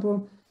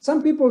example,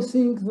 some people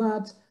think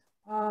that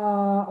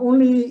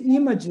only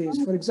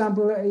images, for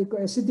example, a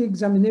CT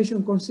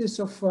examination consists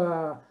of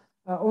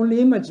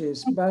only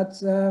images, but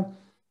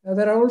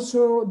there are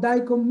also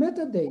DICOM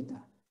metadata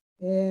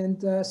and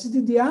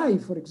CTDI,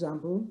 for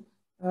example,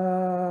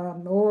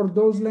 or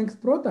dose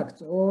length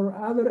product or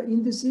other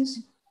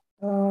indices.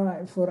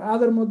 For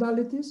other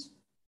modalities,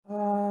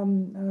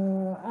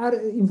 our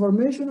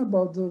information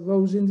about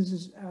those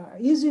indices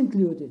is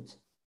included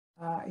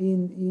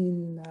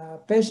in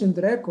patients'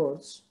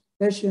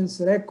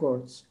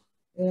 records,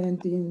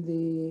 and in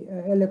the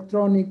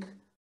electronic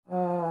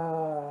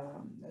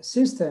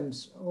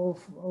systems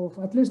of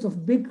at least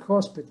of big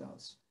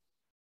hospitals.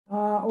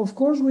 Of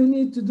course, we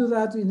need to do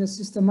that in a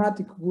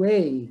systematic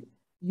way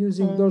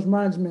using those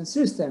management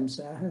systems,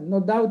 no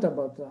doubt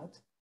about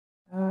that.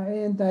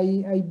 And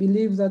I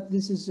believe that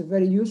this is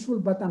very useful,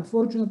 but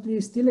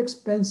unfortunately still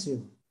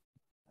expensive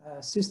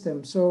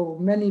system. So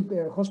many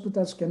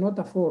hospitals cannot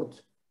afford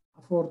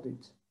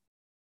it.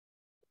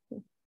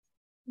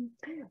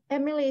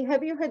 Emilie,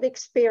 have you had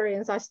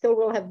experience? I still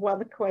will have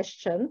one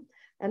question,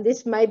 and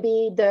this may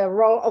be the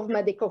role of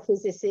medical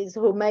physicists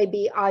who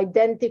maybe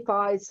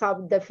identify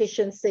some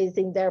deficiencies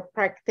in their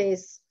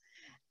practice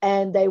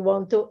and they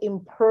want to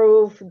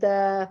improve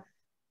the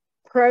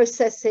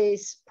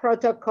processes,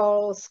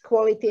 protocols,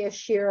 quality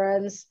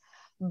assurance,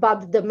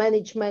 but the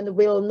management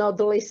will not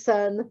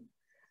listen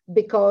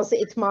because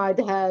it might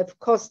have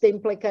cost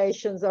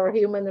implications or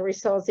human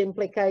resource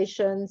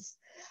implications.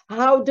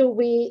 How do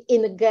we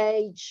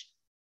engage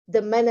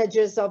the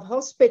managers of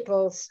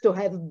hospitals to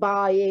have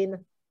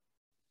buy-in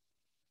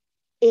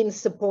in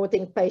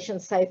supporting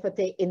patient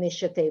safety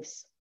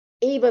initiatives,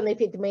 even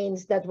if it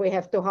means that we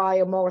have to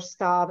hire more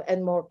staff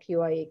and more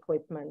QA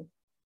equipment?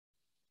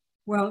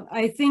 Well,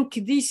 I think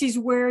this is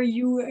where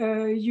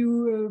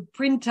you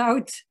print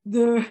out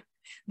the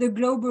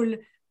global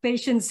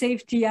patient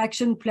safety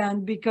action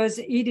plan, because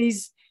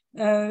it's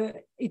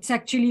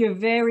actually a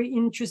very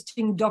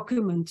interesting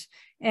document.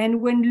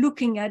 And when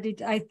looking at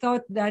it, I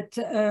thought that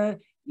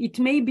it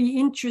may be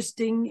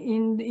interesting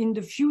in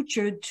the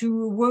future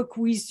to work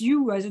with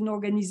you as an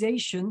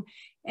organization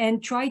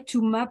and try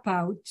to map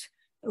out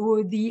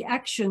the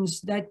actions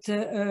that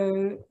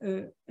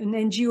an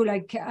NGO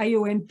like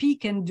IOMP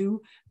can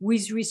do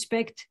with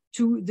respect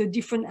to the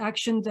different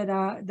actions that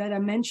are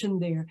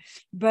mentioned there.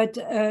 But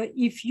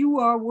if you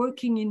are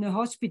working in a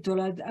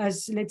hospital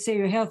as let's say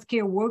a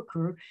healthcare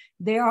worker,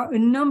 there are a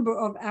number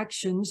of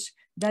actions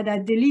that are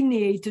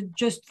delineated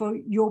just for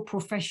your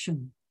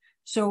profession.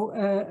 So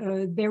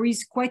there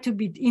is quite a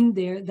bit in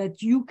there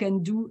that you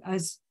can do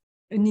as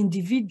an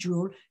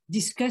individual,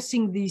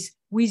 discussing this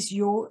with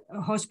your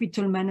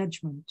hospital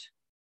management.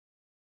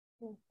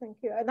 Thank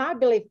you. And I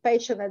believe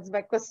patient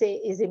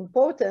advocacy is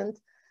important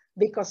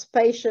because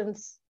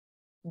patients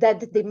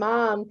that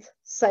demand,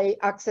 say,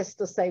 access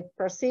to safe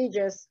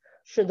procedures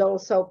should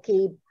also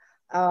keep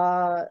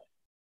the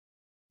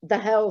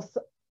health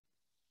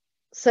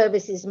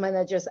services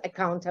managers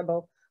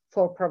accountable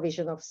for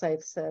provision of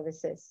safe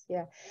services.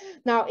 Yeah.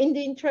 Now, in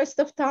the interest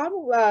of time,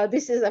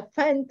 this is a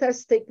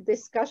fantastic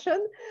discussion.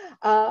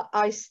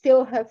 I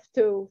still have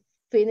to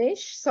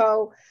finish.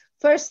 So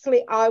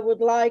firstly, I would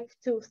like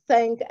to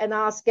thank and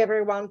ask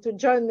everyone to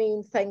join me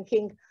in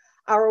thanking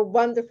our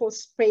wonderful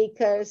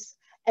speakers,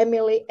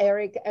 Emilie,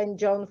 Erik, and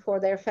John, for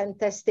their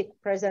fantastic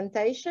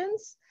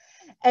presentations.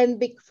 And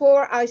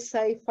before I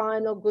say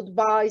final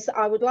goodbyes,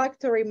 I would like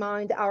to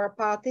remind our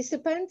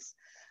participants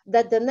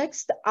that the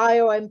next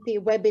IOMP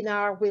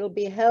webinar will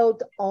be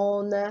held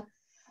on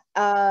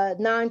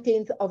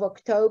 19th of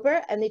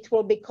October, and it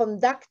will be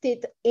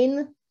conducted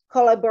in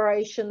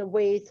collaboration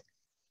with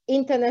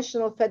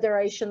International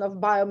Federation of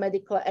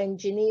Biomedical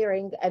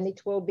Engineering, and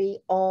it will be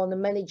on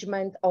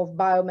management of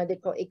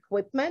biomedical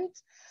equipment.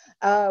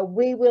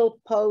 We will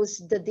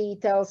post the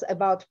details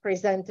about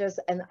presenters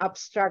and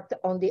abstract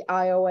on the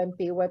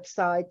IOMP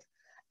website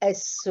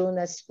as soon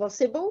as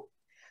possible.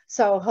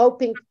 So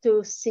hoping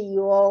to see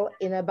you all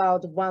in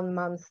about 1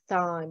 month's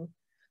time.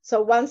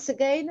 So once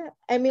again,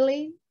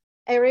 Emilie,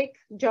 Erik,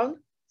 John,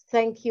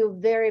 thank you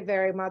very,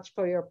 very much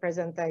for your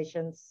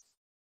presentations.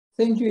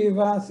 Thank you,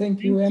 Eva.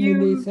 Thank you,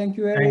 Emilie. Thank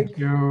you, Erik. Thank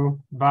you.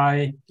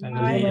 Bye.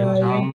 Bye. John.